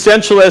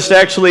existentialist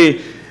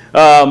actually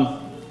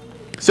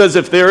says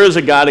if there is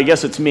a God, I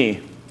guess it's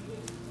me.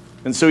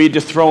 And so he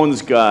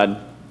dethrones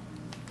God,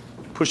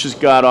 pushes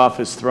God off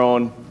His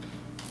throne,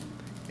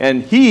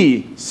 and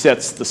he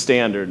sets the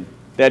standard,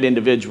 that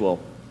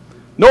individual.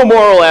 No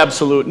moral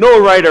absolute,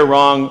 no right or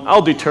wrong.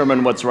 I'll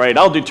determine what's right,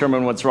 I'll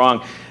determine what's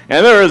wrong.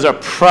 And there is a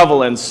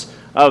prevalence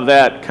of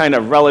that kind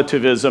of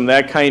relativism,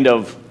 that kind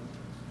of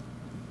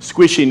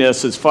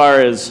squishiness as far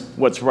as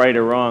what's right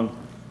or wrong.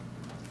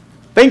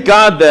 Thank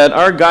God that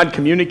our God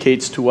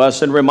communicates to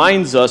us and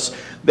reminds us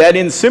that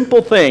in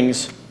simple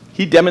things,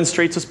 He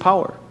demonstrates His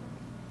power.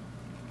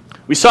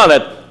 We saw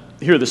that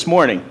here this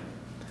morning,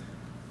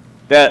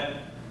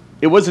 that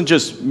it wasn't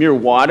just mere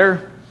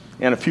water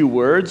and a few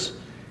words,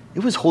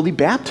 it was holy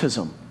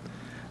baptism.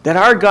 That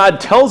our God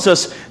tells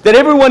us that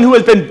everyone who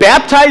has been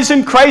baptized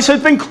in Christ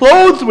has been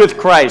clothed with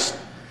Christ.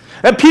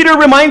 And Peter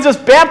reminds us,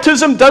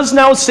 baptism does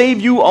now save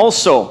you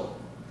also.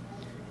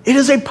 It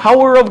is a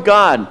power of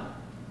God.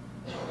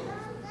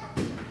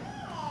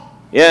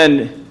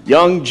 And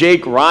young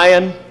Jake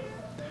Ryan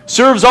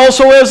serves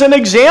also as an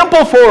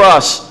example for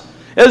us.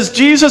 As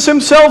Jesus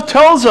Himself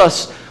tells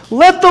us,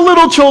 let the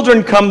little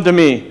children come to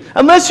me.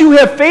 Unless you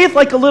have faith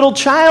like a little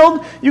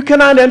child, you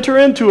cannot enter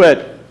into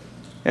it.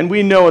 And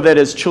we know that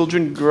as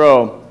children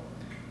grow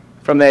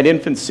from that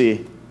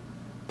infancy,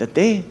 that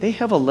they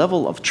have a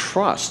level of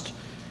trust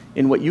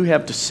in what you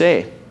have to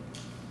say.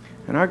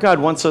 And our God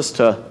wants us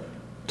to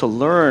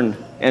learn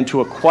and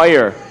to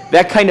acquire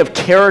that kind of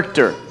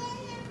character,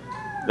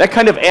 that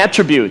kind of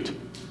attribute,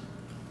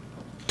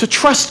 to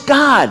trust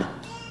God,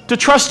 to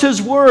trust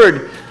His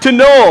Word, to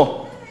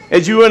know,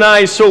 as you and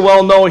I so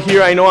well know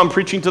here, I know I'm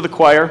preaching to the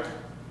choir,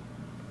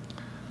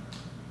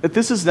 that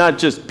this is not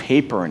just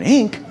paper and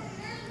ink.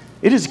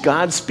 It is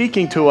God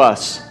speaking to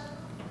us.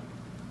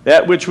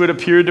 That which would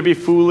appear to be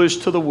foolish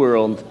to the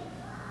world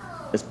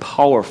is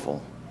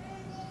powerful.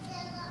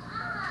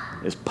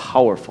 Is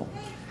powerful.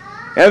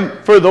 And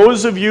for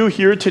those of you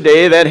here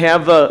today that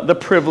have the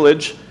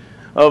privilege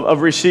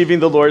of receiving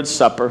the Lord's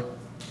Supper,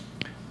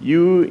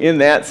 you in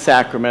that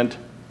sacrament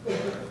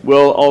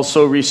will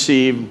also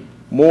receive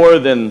more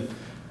than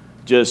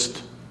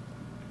just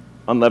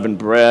unleavened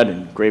bread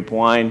and grape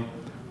wine,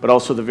 but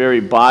also the very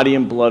body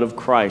and blood of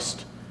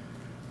Christ,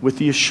 with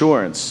the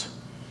assurance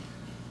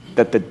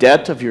that the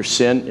debt of your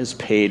sin is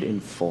paid in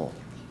full,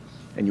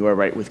 and you are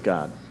right with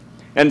God.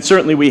 And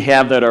certainly we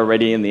have that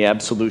already in the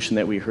absolution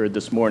that we heard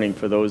this morning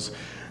for those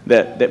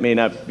that may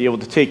not be able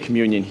to take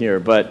communion here.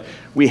 But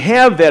we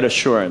have that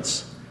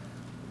assurance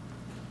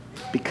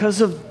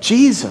because of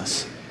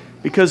Jesus,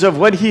 because of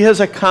what he has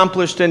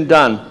accomplished and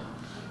done.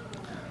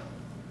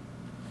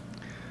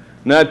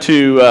 Not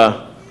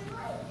to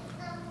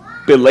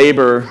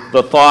belabor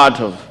the thought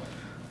of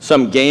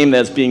some game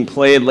that's being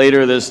played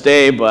later this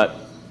day, but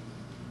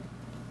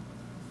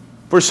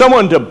for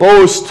someone to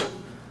boast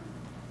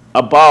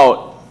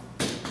about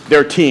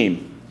their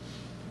team,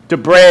 to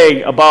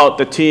brag about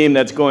the team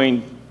that's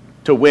going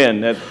to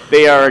win, that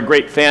they are a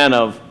great fan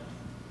of,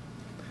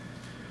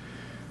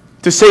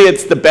 to say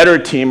it's the better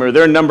team or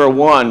they're number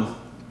one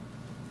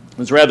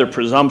is rather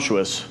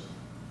presumptuous,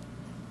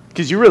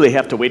 because you really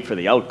have to wait for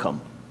the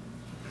outcome.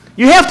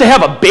 You have to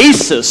have a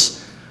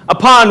basis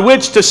upon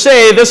which to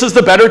say this is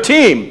the better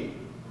team.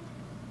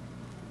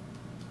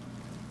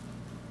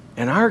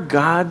 And our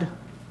God,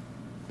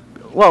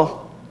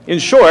 well, in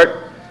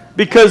short,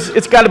 because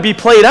it's got to be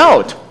played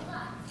out.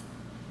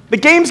 The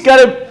game's got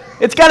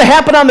to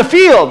happen on the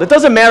field. It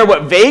doesn't matter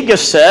what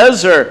Vegas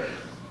says or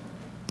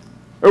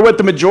what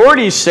the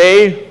majorities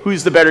say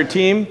who's the better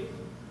team.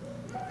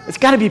 It's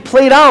got to be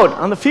played out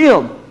on the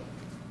field.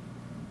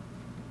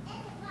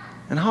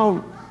 And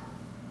how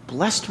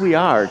blessed we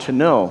are to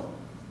know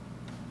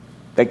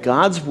that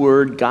God's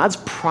word, God's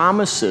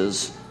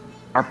promises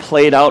are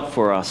played out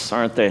for us,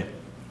 aren't they?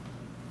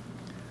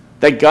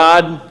 That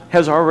God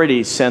has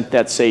already sent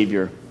that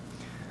Savior.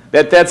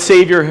 That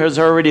Savior has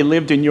already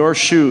lived in your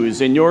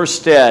shoes, in your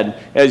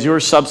stead, as your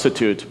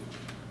substitute,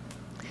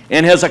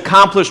 and has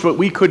accomplished what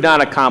we could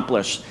not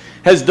accomplish,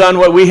 has done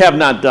what we have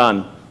not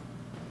done,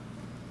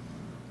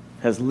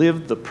 has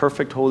lived the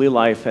perfect holy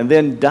life, and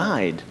then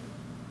died,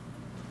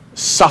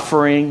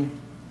 suffering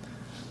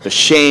the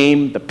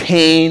shame, the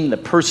pain, the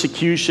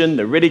persecution,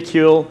 the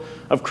ridicule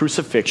of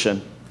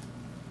crucifixion.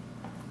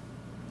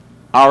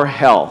 Our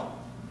hell.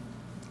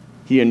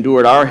 He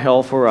endured our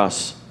hell for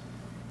us.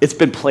 It's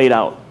been played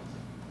out.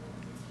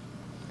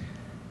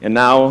 And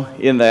now,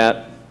 in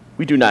that,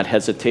 we do not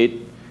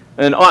hesitate,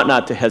 and ought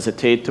not to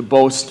hesitate, to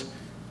boast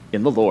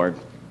in the Lord.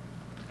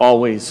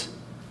 Always.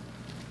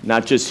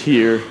 Not just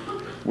here,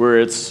 where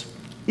it's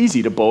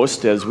easy to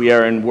boast as we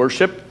are in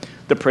worship,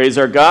 to praise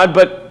our God,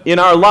 but in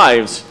our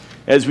lives,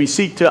 as we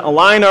seek to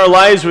align our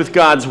lives with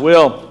God's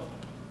will.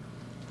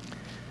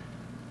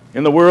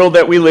 In the world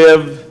that we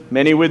live,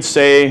 many would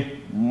say,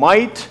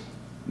 might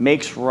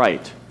makes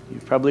right.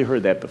 You've probably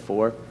heard that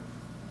before.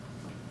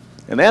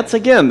 And that's,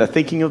 again, the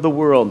thinking of the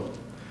world.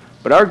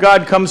 But our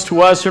God comes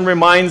to us and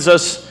reminds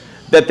us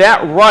that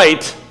that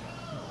right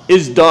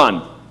is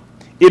done.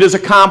 It is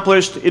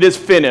accomplished. It is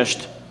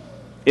finished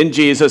in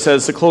Jesus,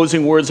 as the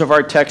closing words of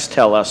our text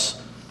tell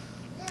us.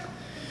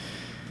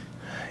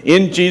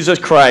 In Jesus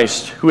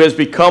Christ, who has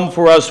become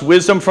for us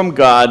wisdom from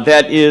God,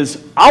 that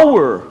is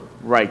our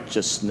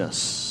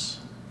righteousness,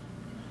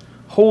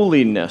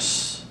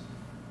 holiness,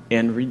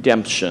 and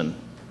redemption.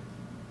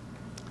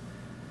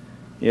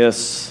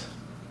 Yes,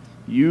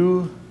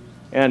 you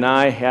and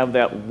I have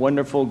that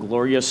wonderful,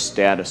 glorious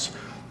status.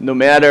 No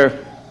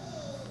matter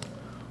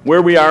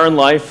where we are in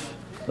life,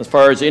 as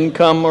far as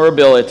income or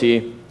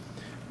ability,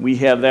 we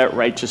have that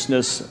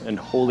righteousness and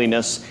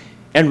holiness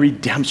and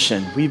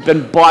redemption. We've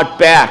been bought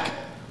back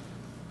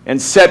and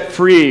set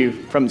free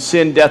from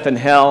sin, death, and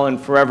hell, and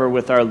forever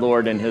with our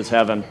Lord in his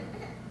heaven.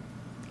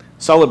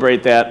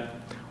 Celebrate that.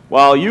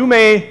 While you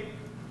may,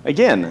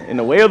 again, in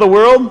the way of the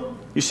world,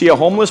 you see a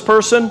homeless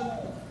person,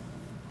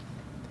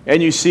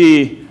 and you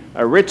see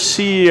a rich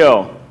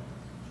CEO.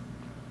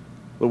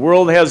 The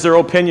world has their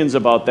opinions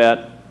about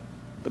that,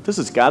 but this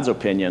is God's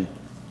opinion.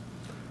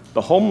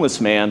 The homeless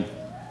man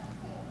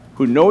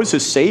who knows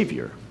his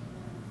Savior,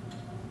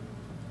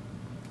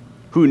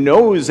 who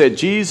knows that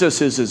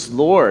Jesus is his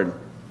Lord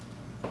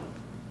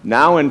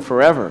now and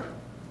forever,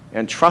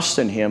 and trusts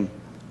in him,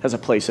 has a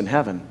place in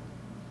heaven.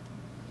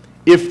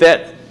 If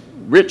that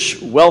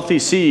rich, wealthy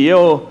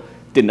CEO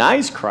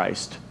denies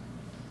Christ,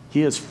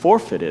 he has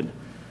forfeited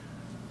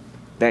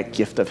that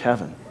gift of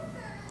heaven.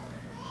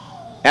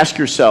 Ask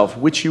yourself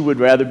which you would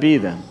rather be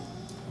then.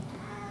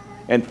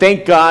 And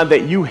thank God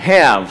that you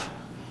have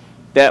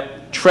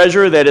that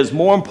treasure that is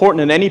more important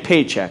than any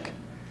paycheck.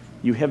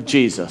 You have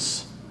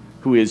Jesus,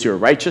 who is your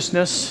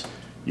righteousness,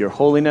 your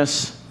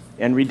holiness,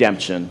 and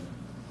redemption.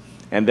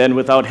 And then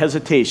without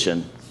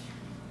hesitation,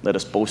 let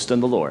us boast in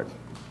the Lord.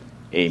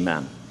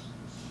 Amen.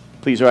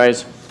 Please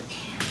rise.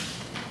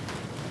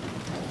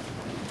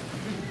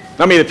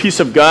 Now may the peace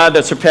of God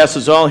that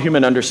surpasses all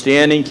human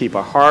understanding keep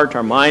our heart,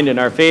 our mind, and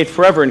our faith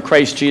forever in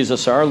Christ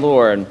Jesus our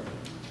Lord.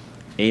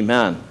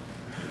 Amen.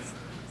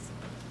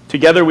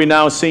 Together we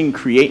now sing,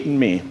 Create in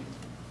Me.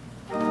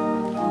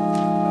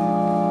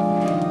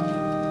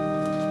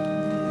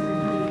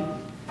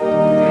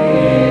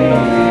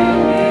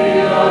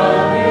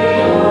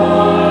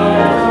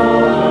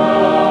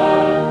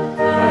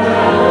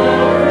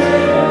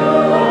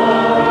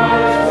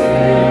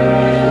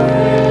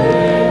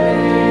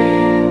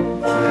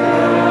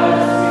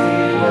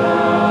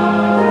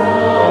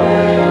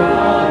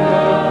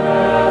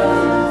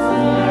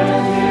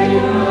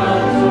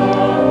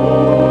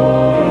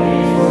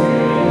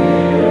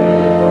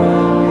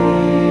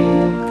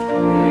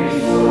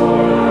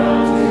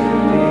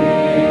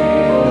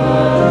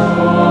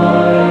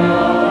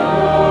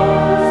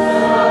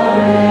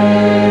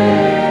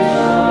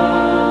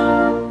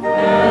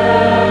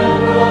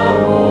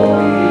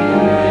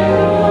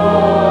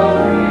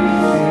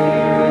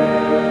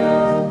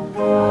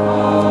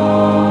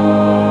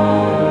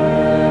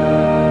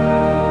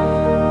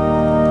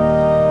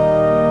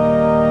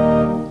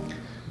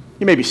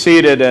 You may be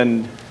seated,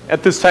 and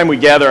at this time we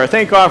gather our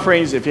thank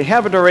offerings. If you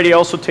haven't already,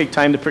 also take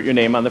time to put your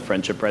name on the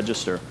friendship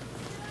register.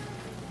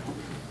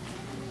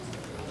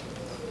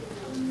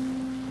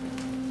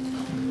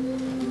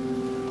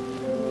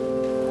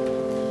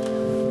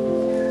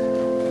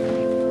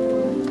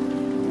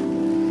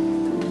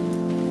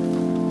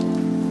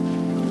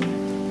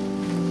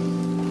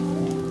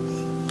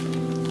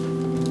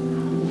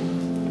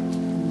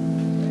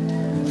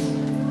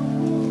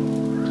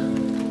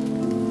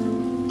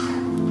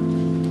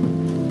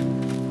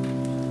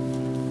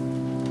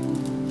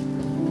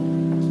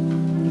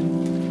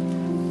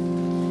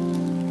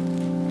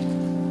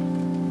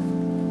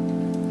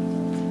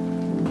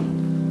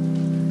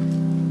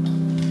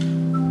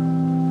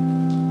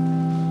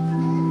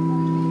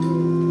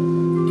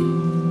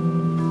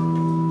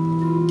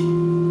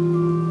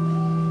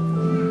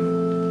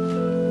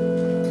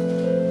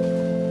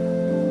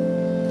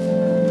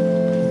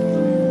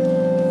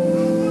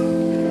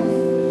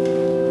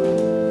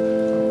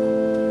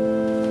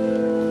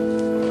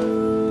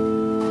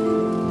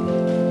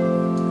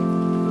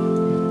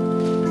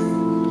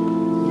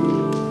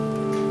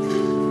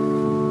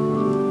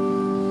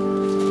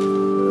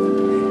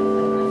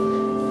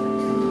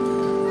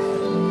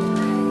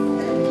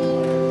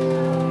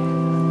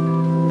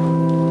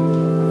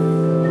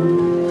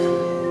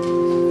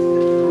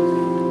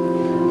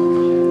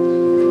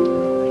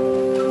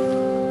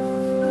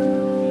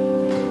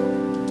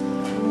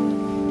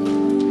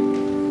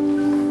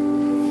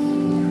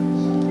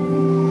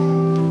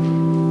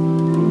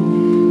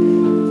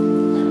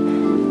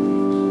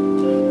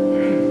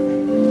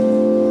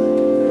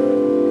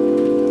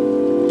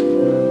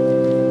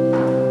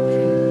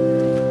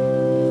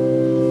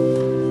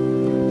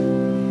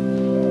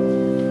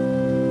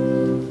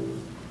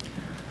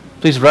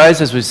 Please rise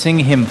as we sing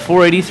hymn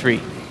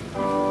 483.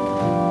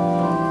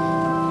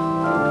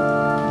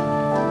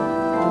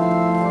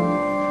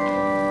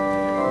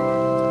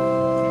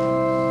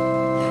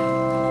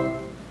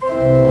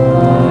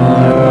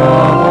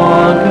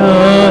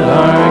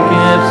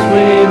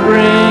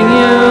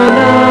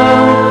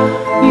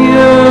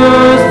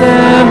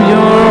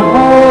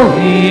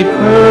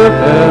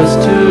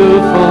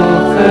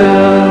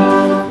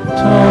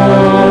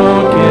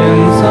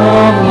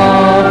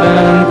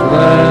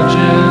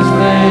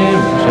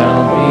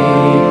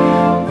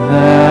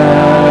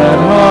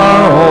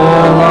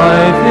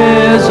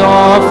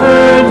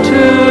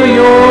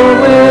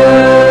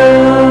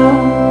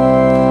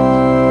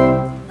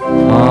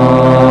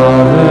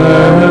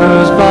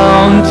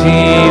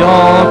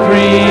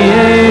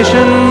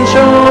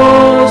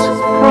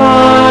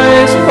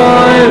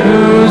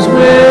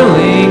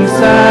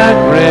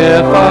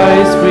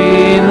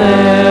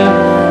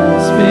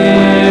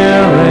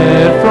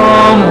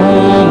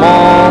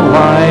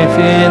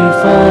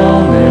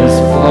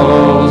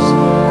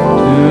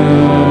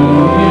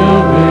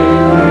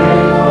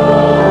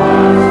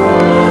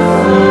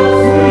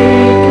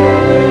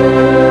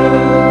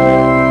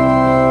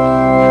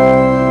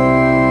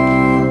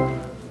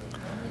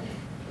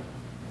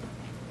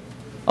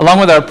 Along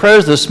with our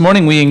prayers this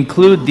morning, we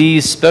include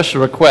these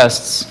special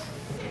requests.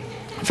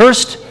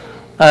 First,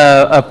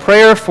 a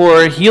prayer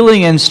for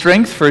healing and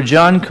strength for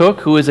John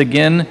Cook, who is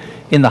again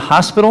in the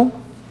hospital.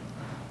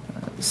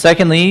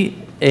 Secondly,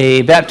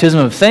 a baptism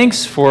of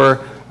thanks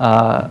for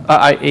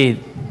a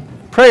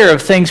prayer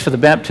of thanks for the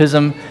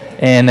baptism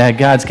and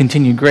God's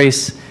continued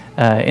grace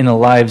in the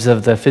lives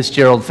of the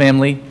Fitzgerald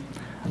family.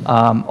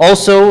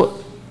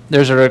 Also,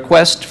 there's a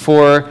request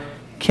for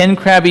Ken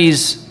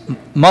Krabby's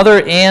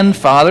mother and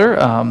father.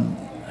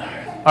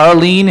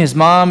 Arlene, his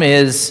mom,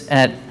 is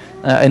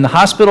in the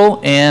hospital,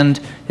 and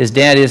his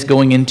dad is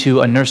going into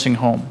a nursing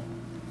home.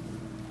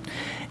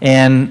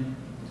 And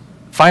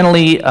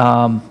finally,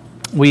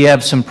 we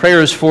have some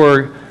prayers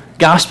for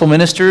gospel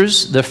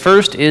ministers. The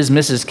first is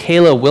Mrs.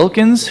 Kayla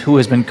Wilkins, who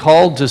has been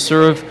called to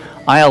serve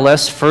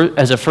ILS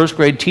as a first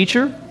grade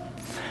teacher.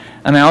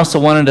 And I also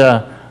wanted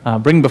to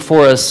bring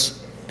before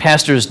us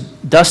Pastors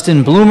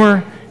Dustin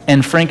Bloomer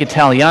and Frank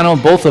Italiano,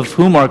 both of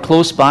whom are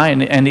close by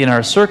and in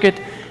our circuit,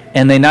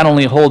 and they not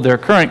only hold their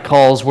current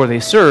calls where they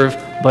serve,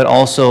 but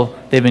also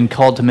they've been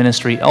called to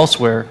ministry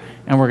elsewhere,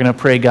 and we're going to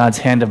pray God's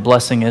hand of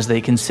blessing as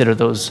they consider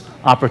those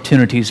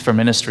opportunities for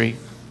ministry.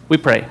 We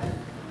pray.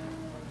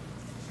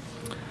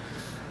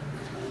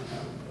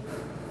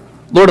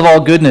 Lord of all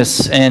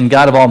goodness and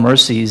God of all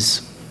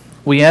mercies,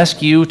 we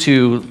ask you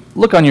to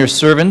look on your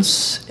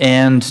servants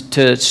and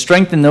to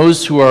strengthen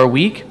those who are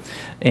weak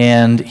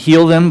and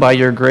heal them by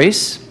your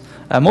grace.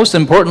 Most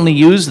importantly,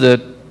 use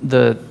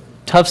the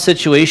tough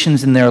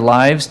situations in their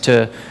lives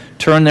to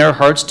turn their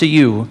hearts to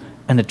you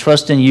and to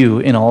trust in you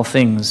in all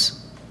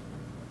things.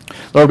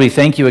 Lord, we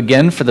thank you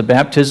again for the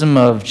baptism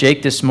of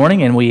Jake this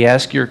morning, and we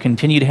ask your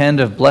continued hand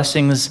of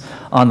blessings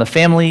on the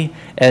family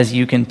as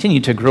you continue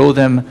to grow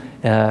them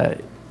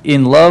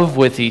in love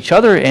with each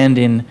other and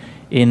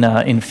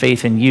in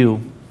faith in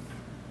you.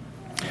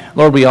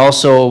 Lord, we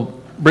also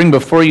bring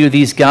before you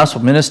these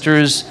gospel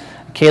ministers,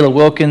 Kayla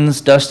Wilkins,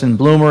 Dustin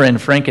Bloomer,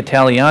 and Frank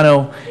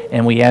Italiano,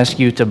 and we ask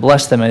you to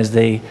bless them as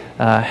they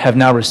have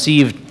now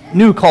received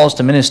new calls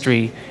to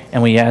ministry,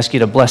 and we ask you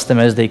to bless them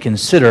as they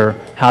consider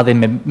how they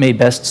may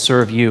best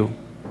serve you.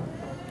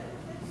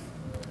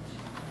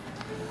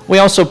 We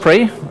also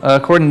pray,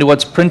 according to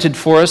what's printed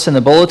for us in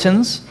the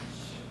bulletins,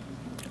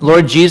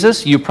 Lord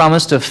Jesus, you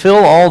promise to fill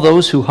all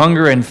those who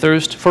hunger and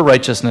thirst for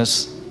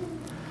righteousness.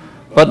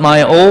 But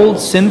my old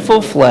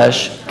sinful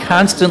flesh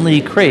constantly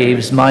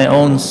craves my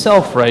own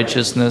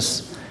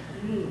self-righteousness.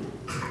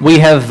 We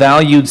have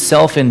valued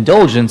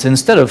self-indulgence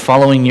instead of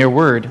following your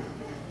word.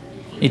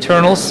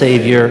 Eternal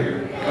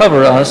Savior,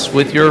 cover us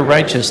with your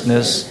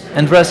righteousness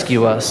and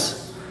rescue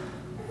us.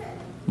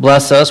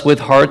 Bless us with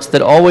hearts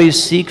that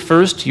always seek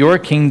first your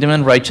kingdom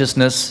and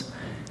righteousness,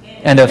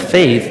 and a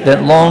faith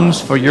that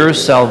longs for your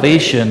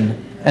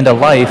salvation and a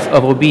life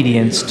of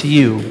obedience to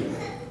you.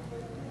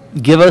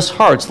 Give us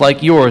hearts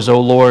like yours,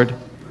 O Lord,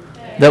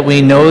 that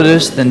we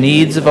notice the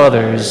needs of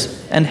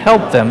others and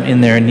help them in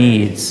their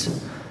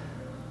needs.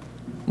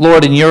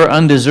 Lord, in your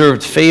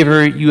undeserved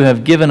favor, you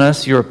have given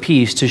us your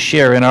peace to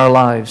share in our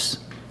lives.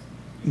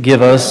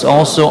 Give us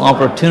also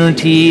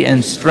opportunity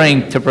and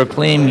strength to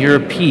proclaim your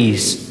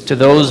peace to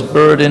those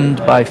burdened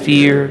by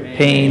fear,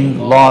 pain,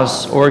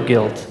 loss, or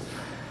guilt.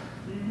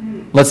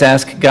 Let's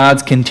ask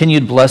God's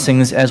continued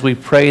blessings as we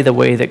pray the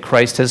way that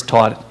Christ has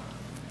taught.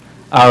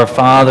 Our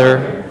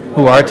Father,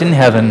 who art in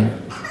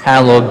heaven,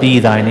 hallowed be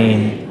thy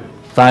name.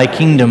 Thy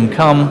kingdom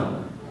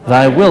come,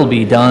 thy will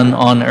be done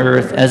on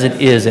earth as it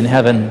is in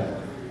heaven.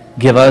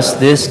 Give us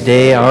this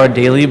day our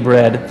daily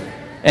bread,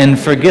 and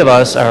forgive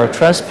us our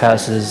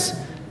trespasses,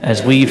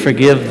 as we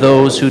forgive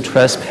those who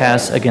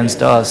trespass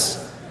against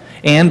us.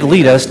 And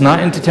lead us not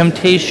into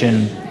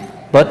temptation,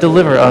 but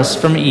deliver us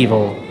from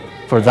evil.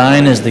 For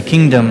thine is the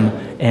kingdom,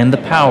 and the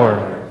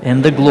power,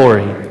 and the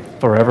glory,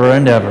 forever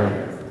and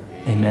ever.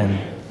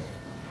 Amen.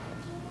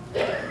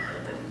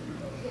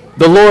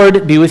 The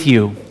Lord be with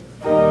you.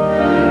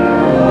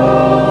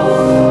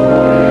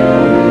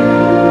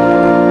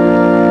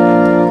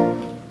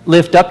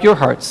 Lift up your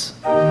hearts.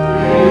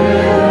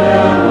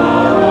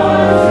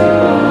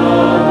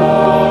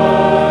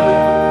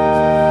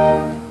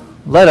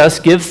 Let us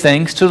give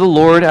thanks to the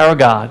Lord our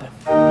God.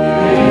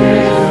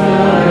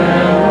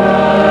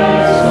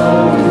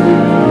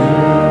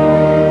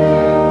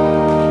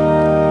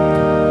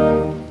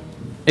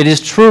 It is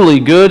truly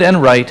good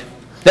and right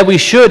that we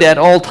should at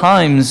all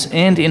times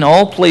and in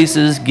all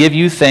places give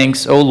you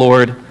thanks, O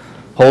Lord,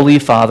 Holy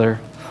Father,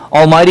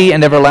 Almighty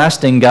and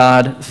everlasting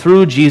God,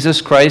 through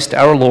Jesus Christ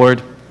our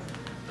Lord,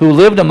 who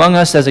lived among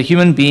us as a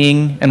human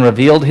being and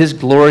revealed his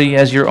glory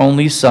as your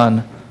only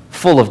Son,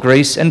 full of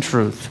grace and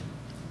truth.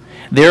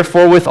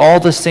 Therefore, with all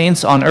the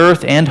saints on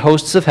earth and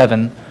hosts of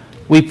heaven,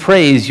 we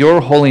praise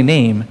your holy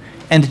name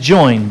and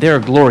join their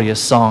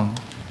glorious song.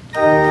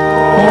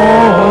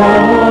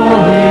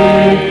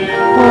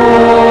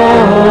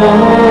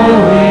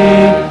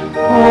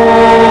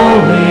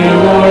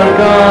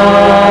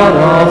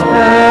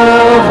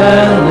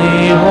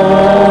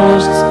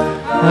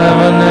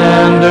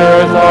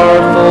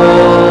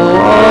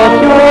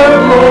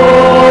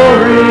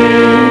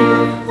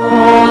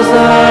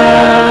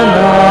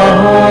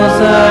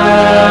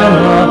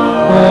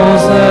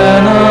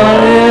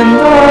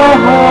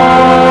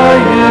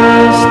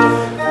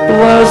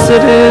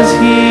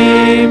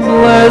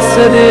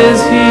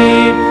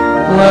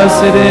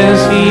 Blessed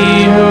is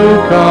he who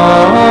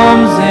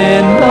comes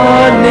in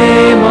the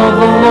name of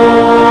the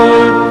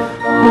Lord.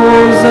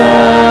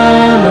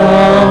 Hosanna,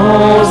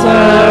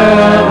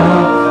 Hosanna,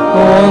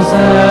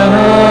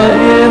 Hosanna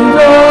in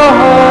the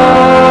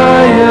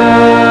highest.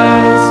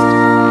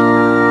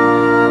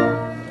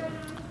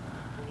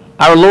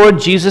 Our Lord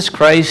Jesus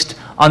Christ,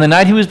 on the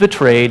night he was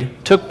betrayed,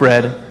 took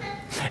bread,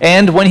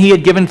 and when he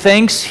had given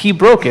thanks, he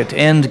broke it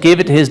and gave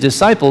it to his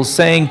disciples,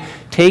 saying,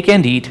 "Take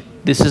and eat,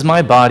 this is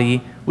my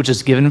body, which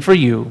is given for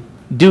you.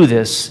 Do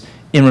this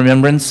in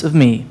remembrance of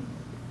me."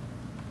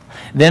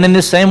 Then in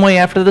the same way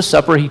after the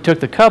supper he took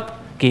the cup,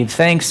 gave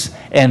thanks,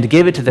 and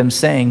gave it to them,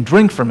 saying,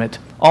 "Drink from it,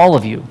 all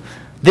of you.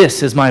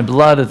 This is my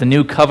blood of the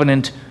new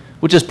covenant,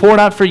 which is poured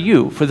out for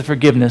you for the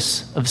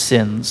forgiveness of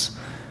sins.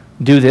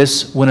 Do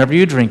this whenever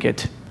you drink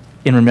it,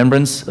 in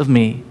remembrance of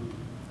me."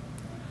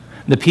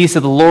 The peace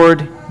of the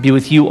Lord be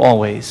with you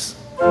always.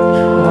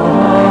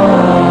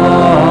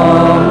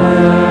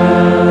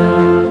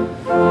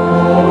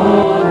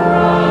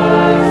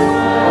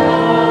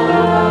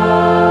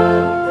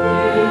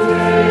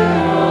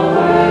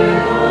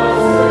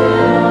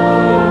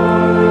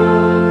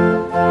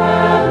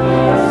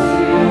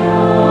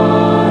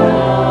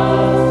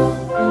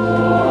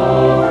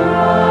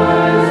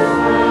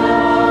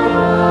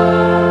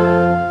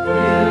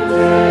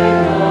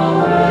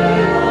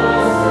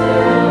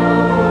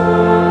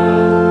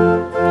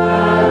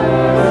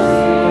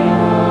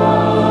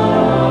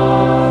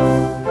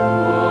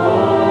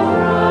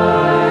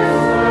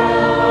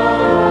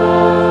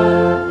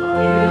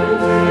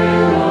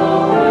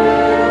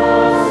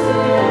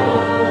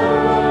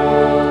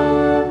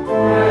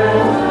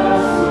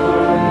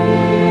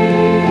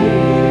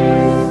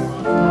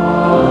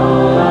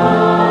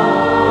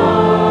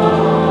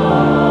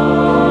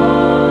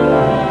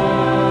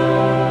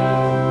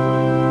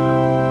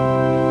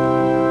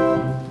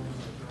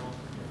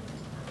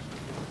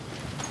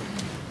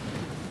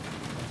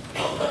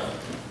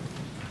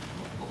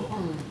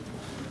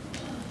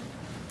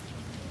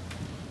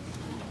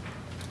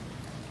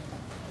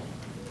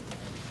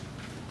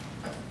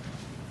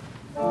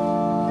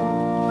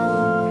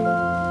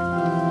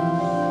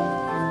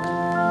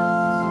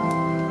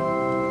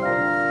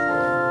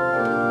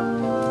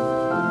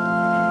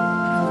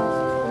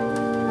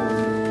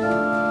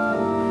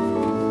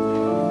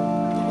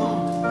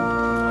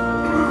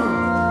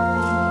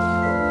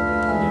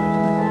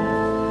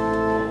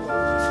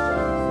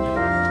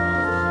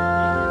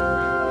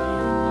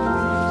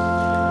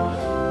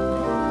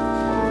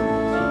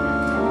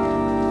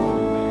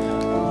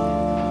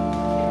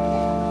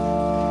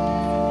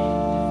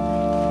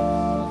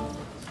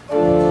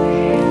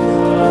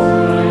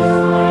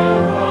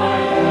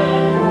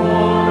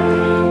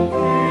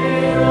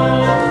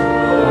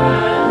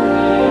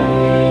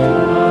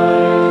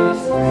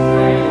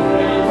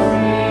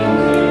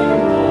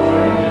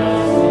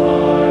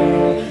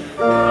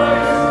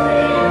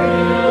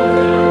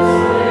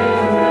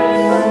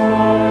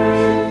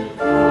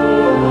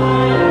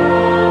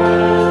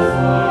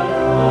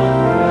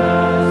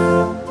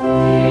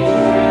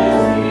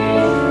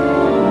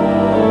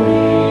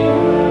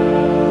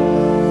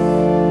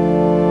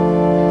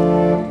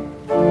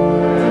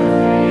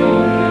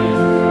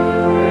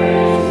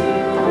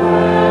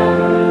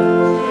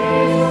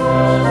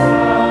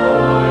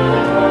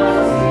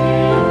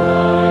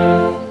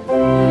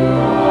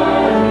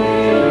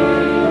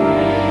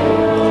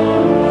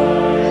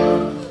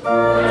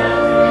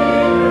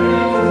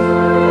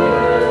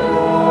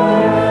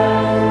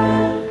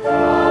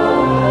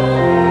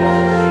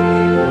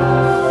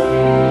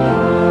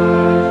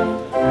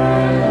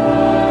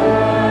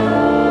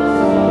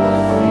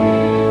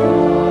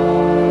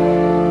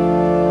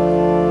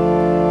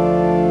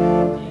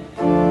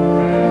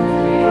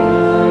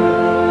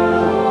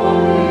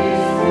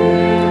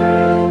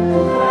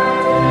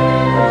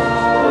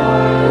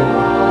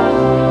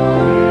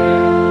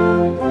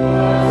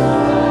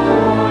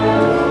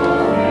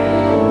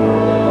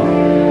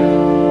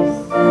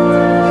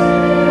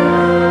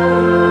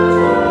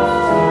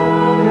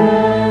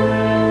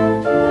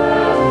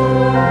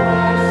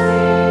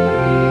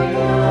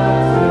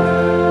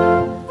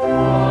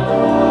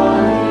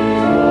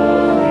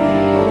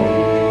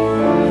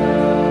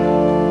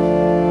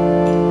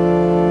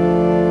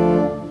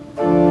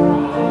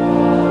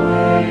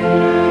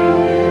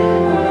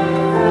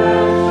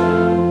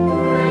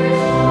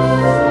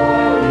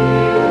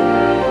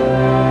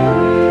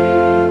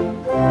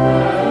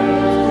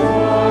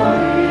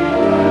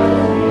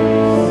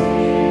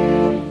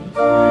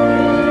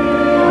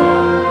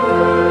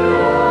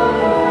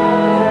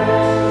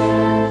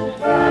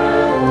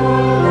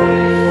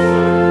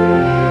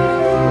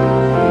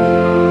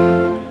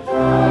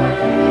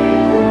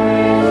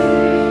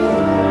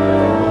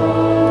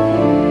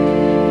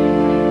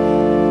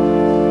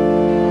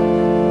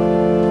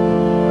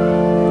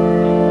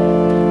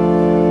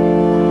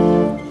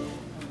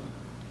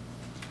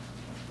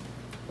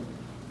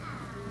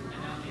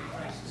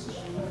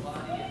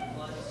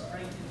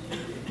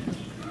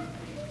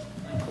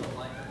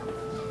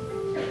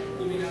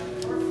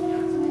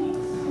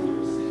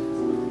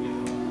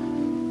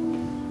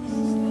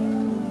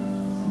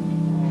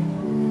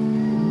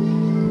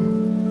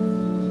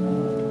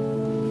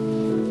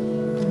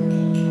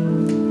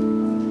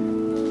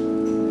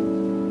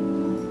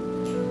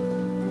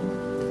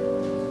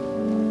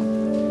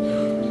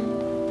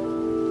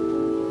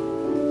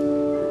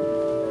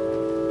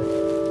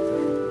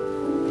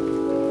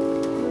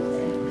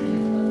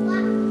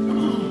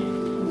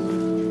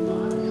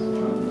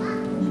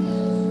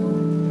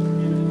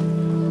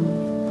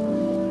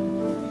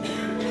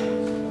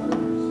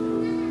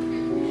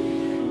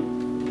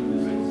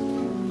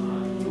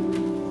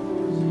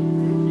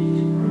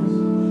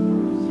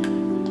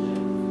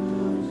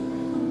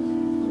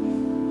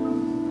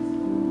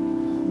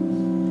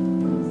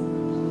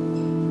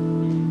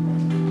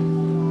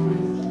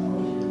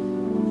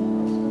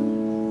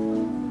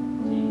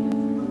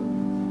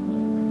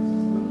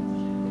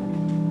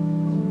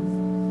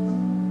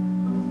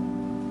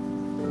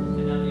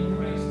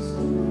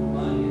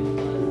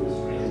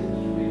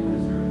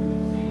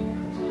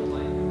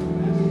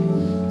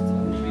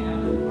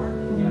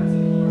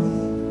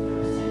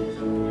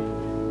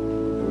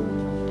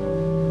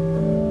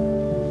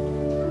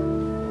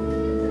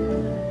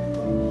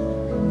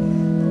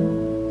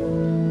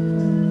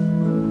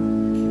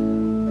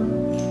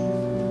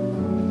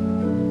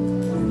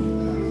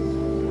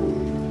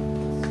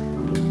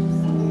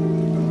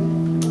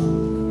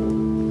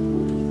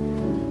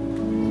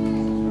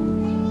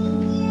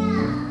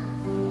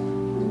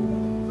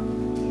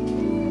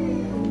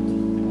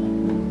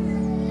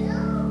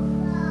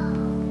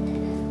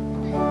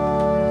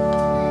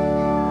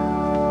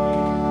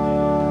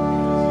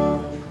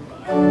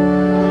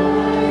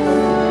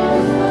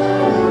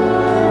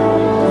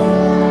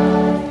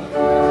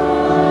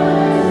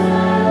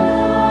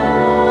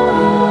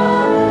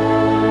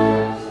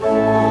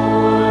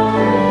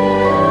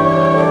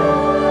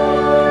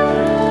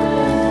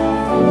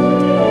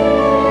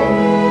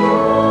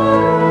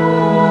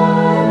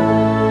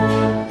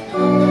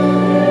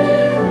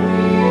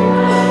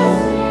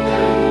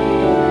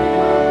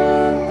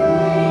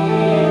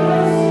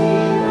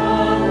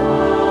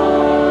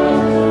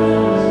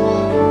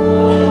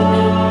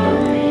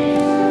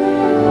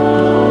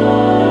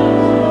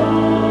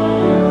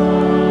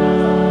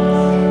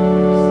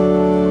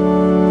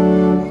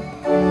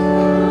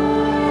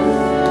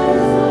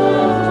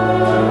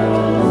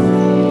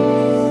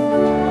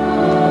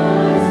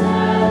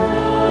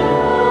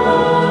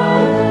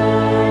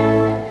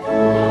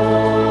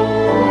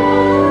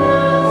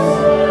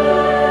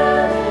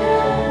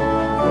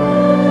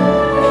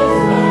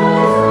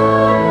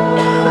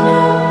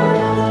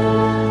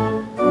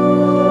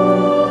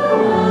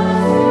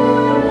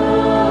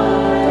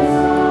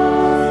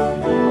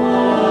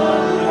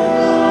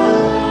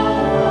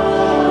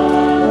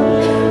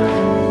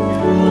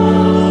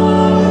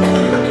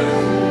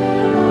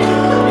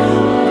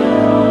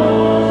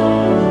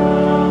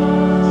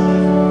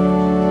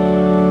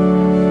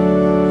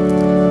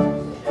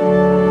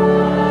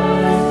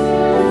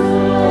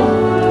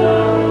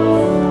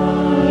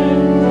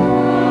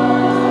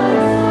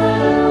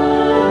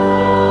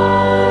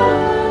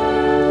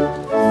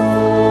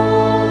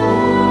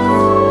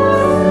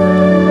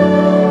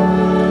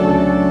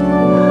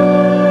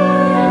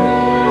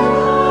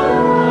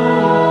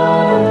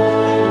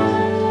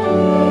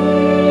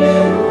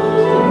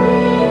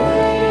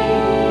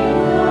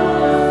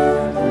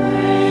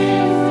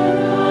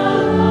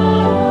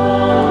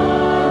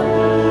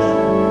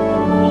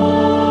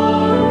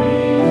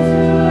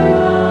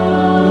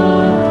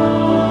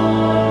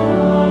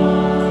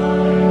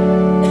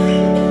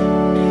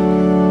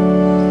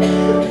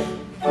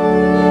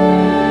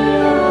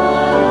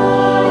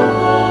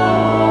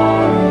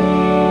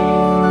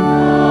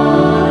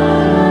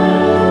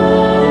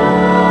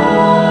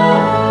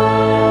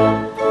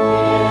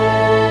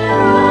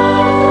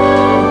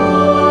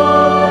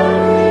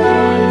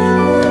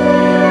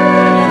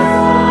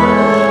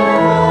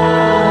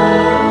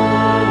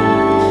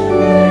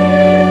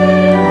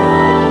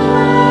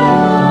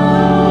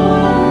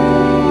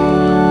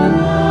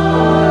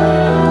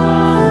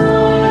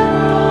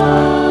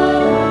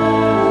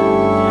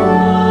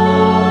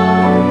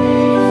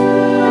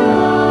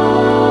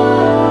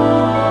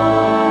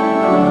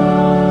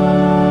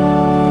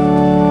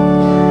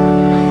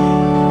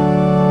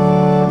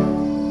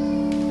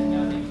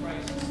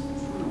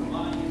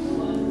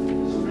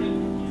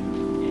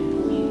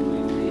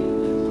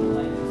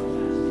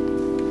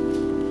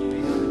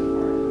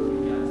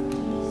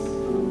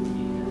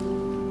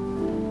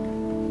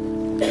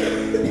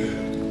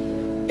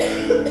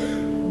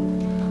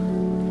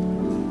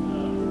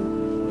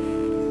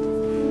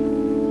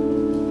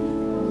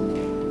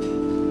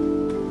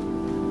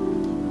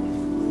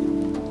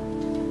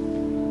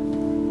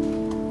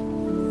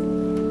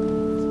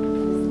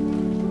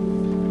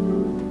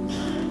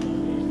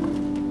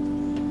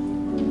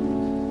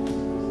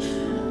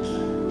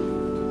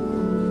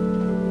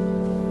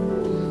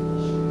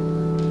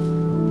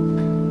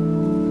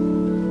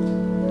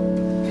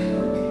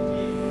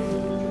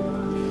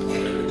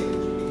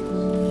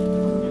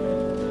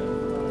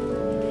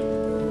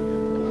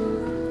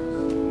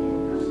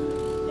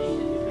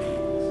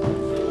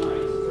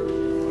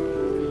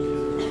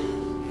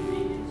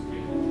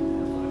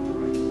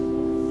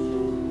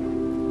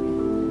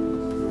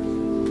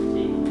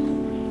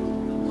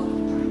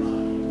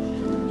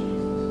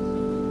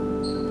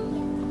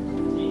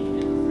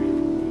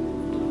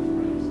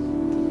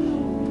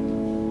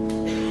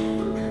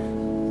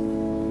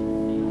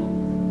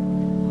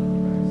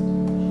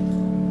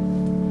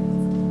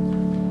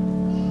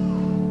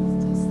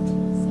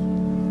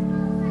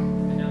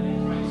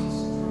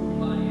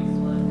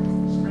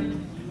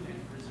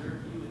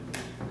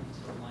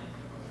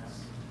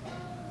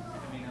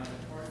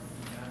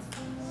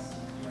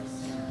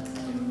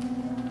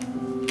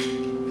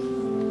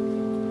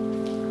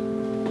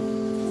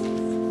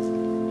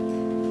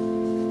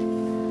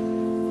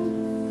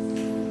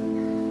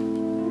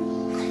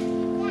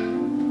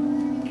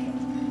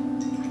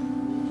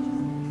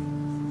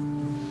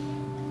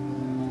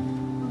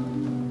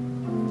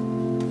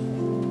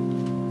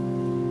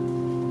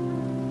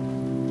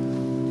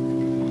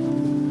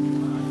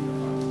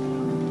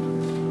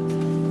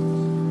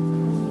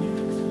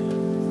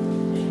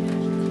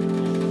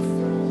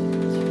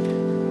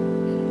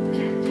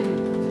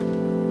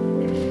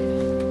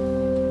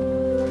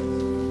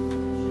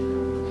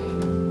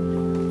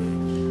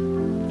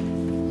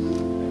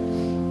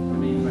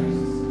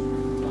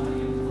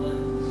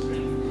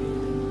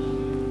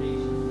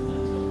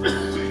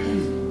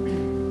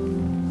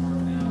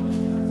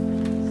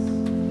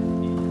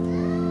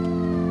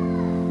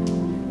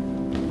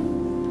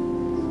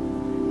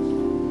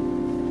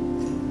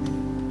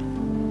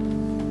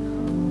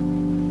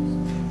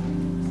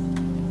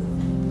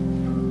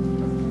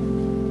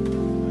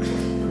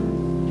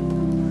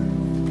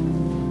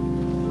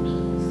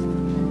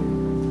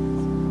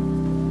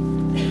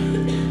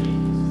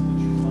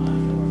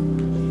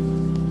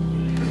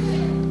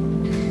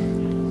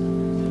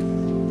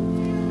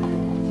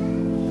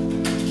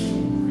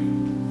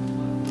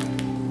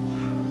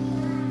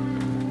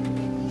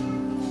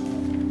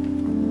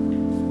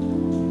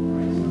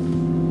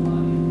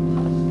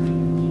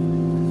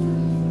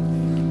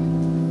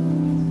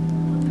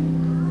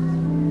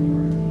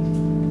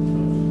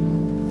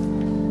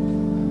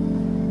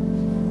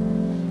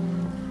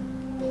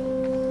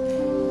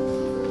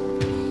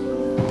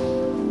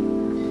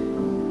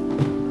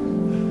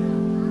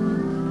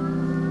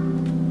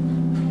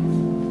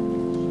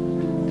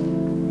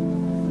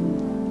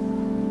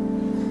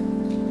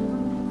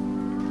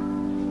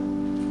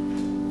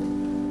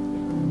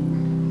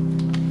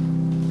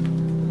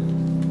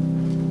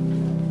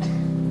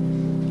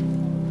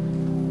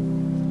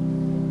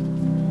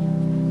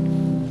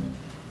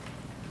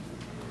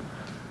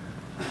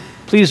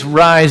 Please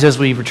rise as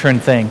we return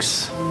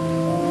thanks. Lord,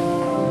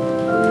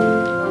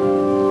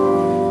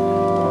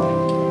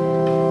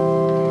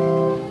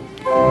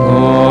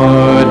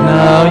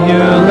 now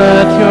you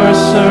let your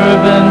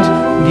servant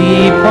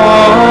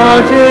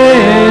depart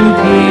in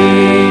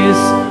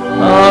peace,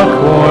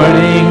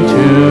 according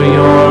to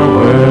your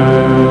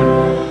word.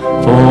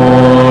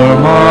 For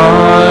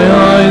my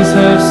eyes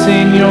have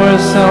seen your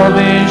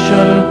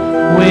salvation,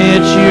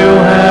 which you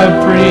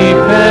have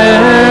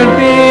prepared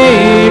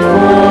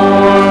before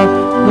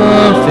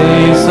the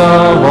face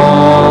of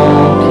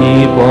all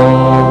people,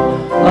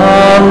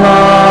 a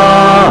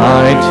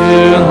light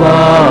to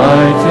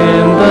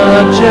lighten the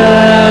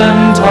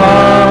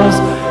Gentiles,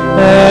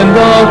 and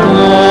the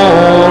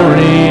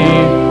glory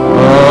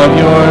of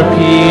your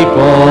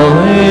people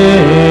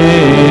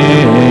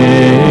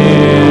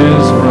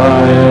Israel.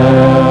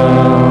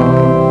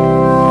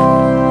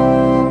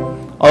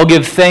 I'll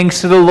give thanks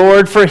to the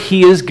Lord, for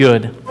he is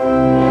good.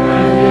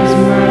 And his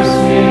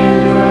mercy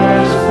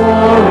endures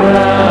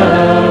forever.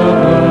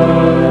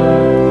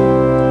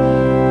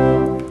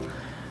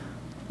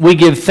 We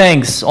give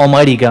thanks,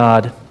 Almighty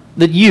God,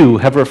 that you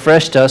have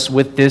refreshed us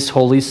with this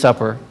holy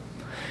supper.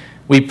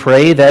 We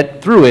pray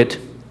that through it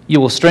you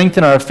will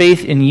strengthen our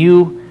faith in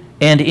you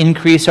and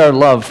increase our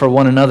love for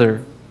one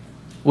another.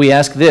 We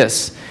ask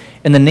this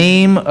in the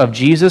name of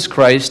Jesus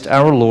Christ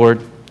our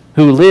Lord,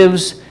 who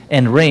lives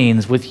and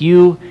reigns with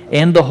you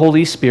and the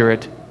Holy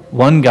Spirit,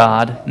 one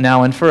God,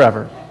 now and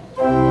forever.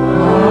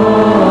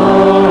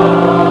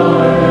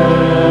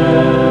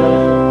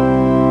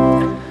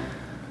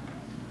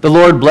 The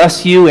Lord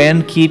bless you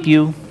and keep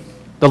you.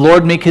 The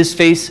Lord make his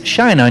face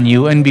shine on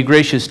you and be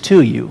gracious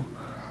to you.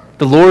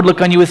 The Lord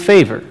look on you with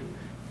favor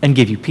and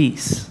give you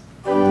peace.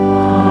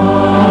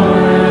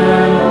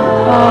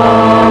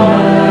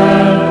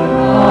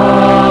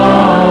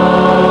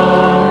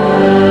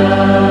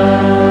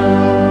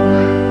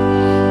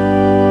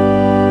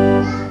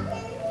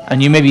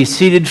 And you may be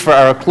seated for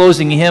our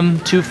closing hymn,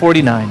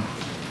 249.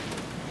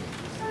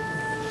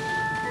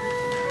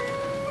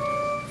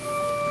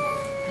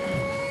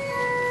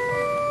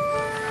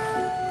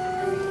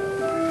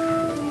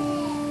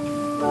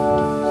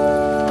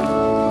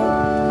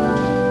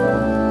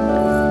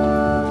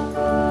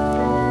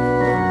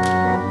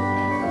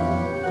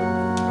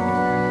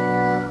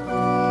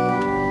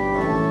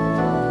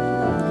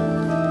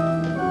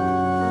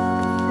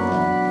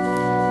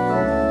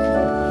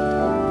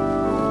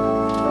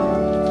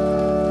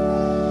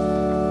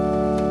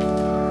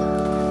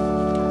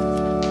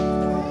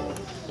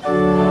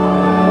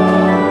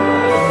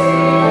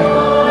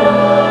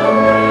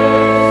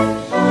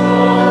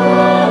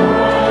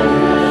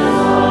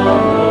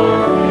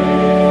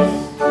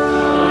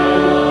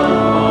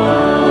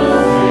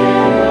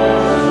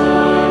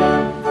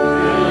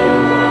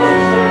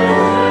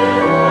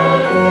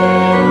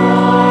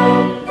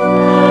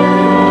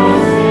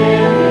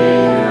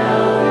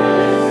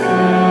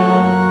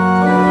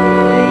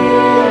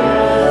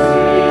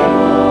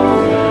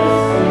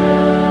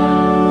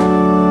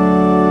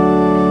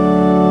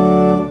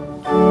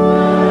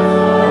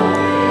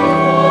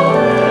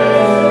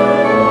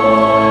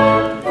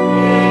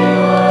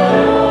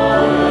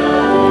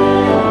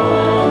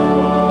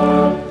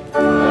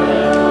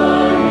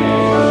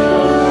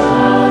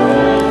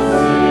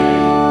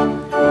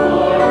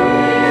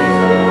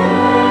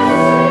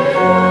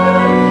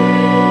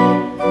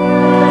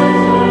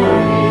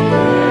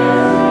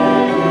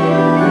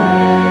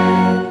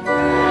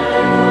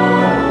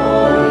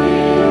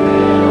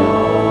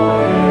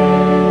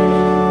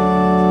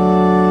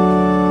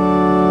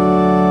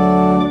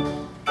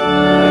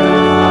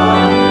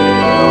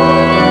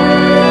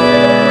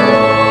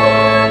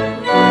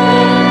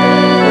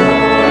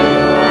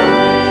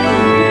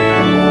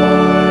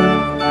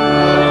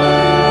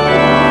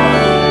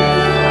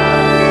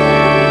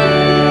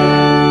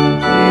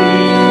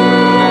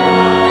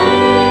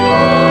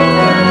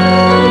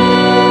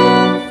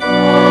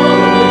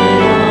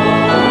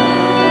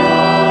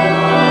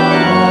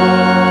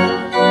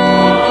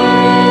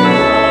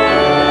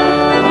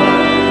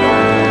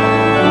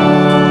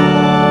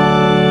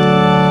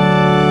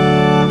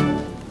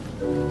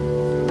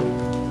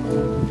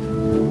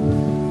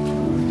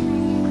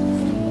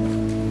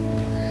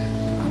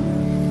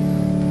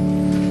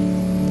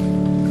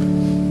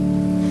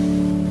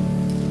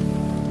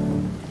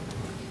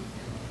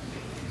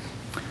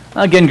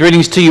 Again,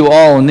 greetings to you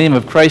all in the name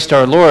of Christ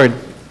our Lord.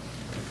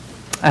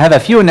 I have a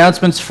few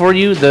announcements for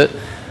you. The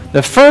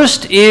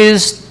first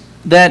is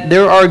that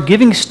there are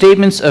giving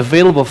statements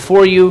available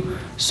for you.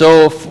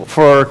 So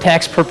for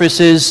tax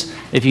purposes,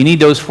 if you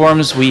need those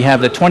forms, we have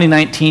the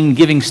 2019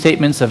 giving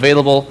statements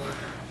available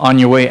on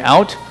your way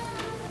out.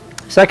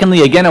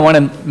 Secondly, again, I want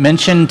to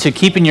mention to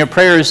keep in your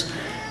prayers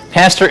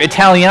Pastor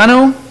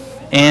Italiano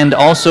and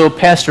also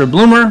Pastor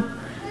Bloomer.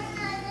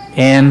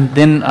 And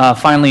then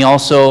finally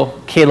also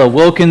Kayla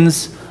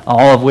Wilkins,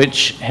 all of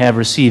which have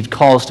received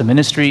calls to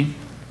ministry.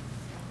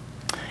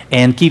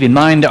 And keep in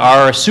mind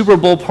our Super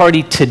Bowl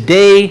party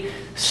today,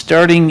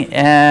 starting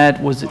at,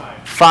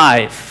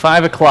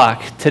 5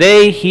 o'clock.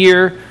 Today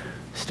here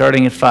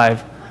starting at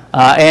 5.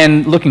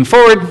 And looking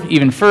forward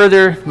even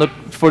further, look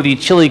for the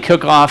chili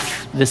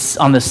cook-off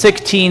on the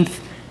 16th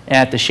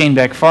at the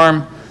Shanebeck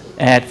Farm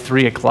at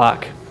 3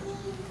 o'clock.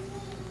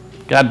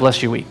 God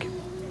bless your week.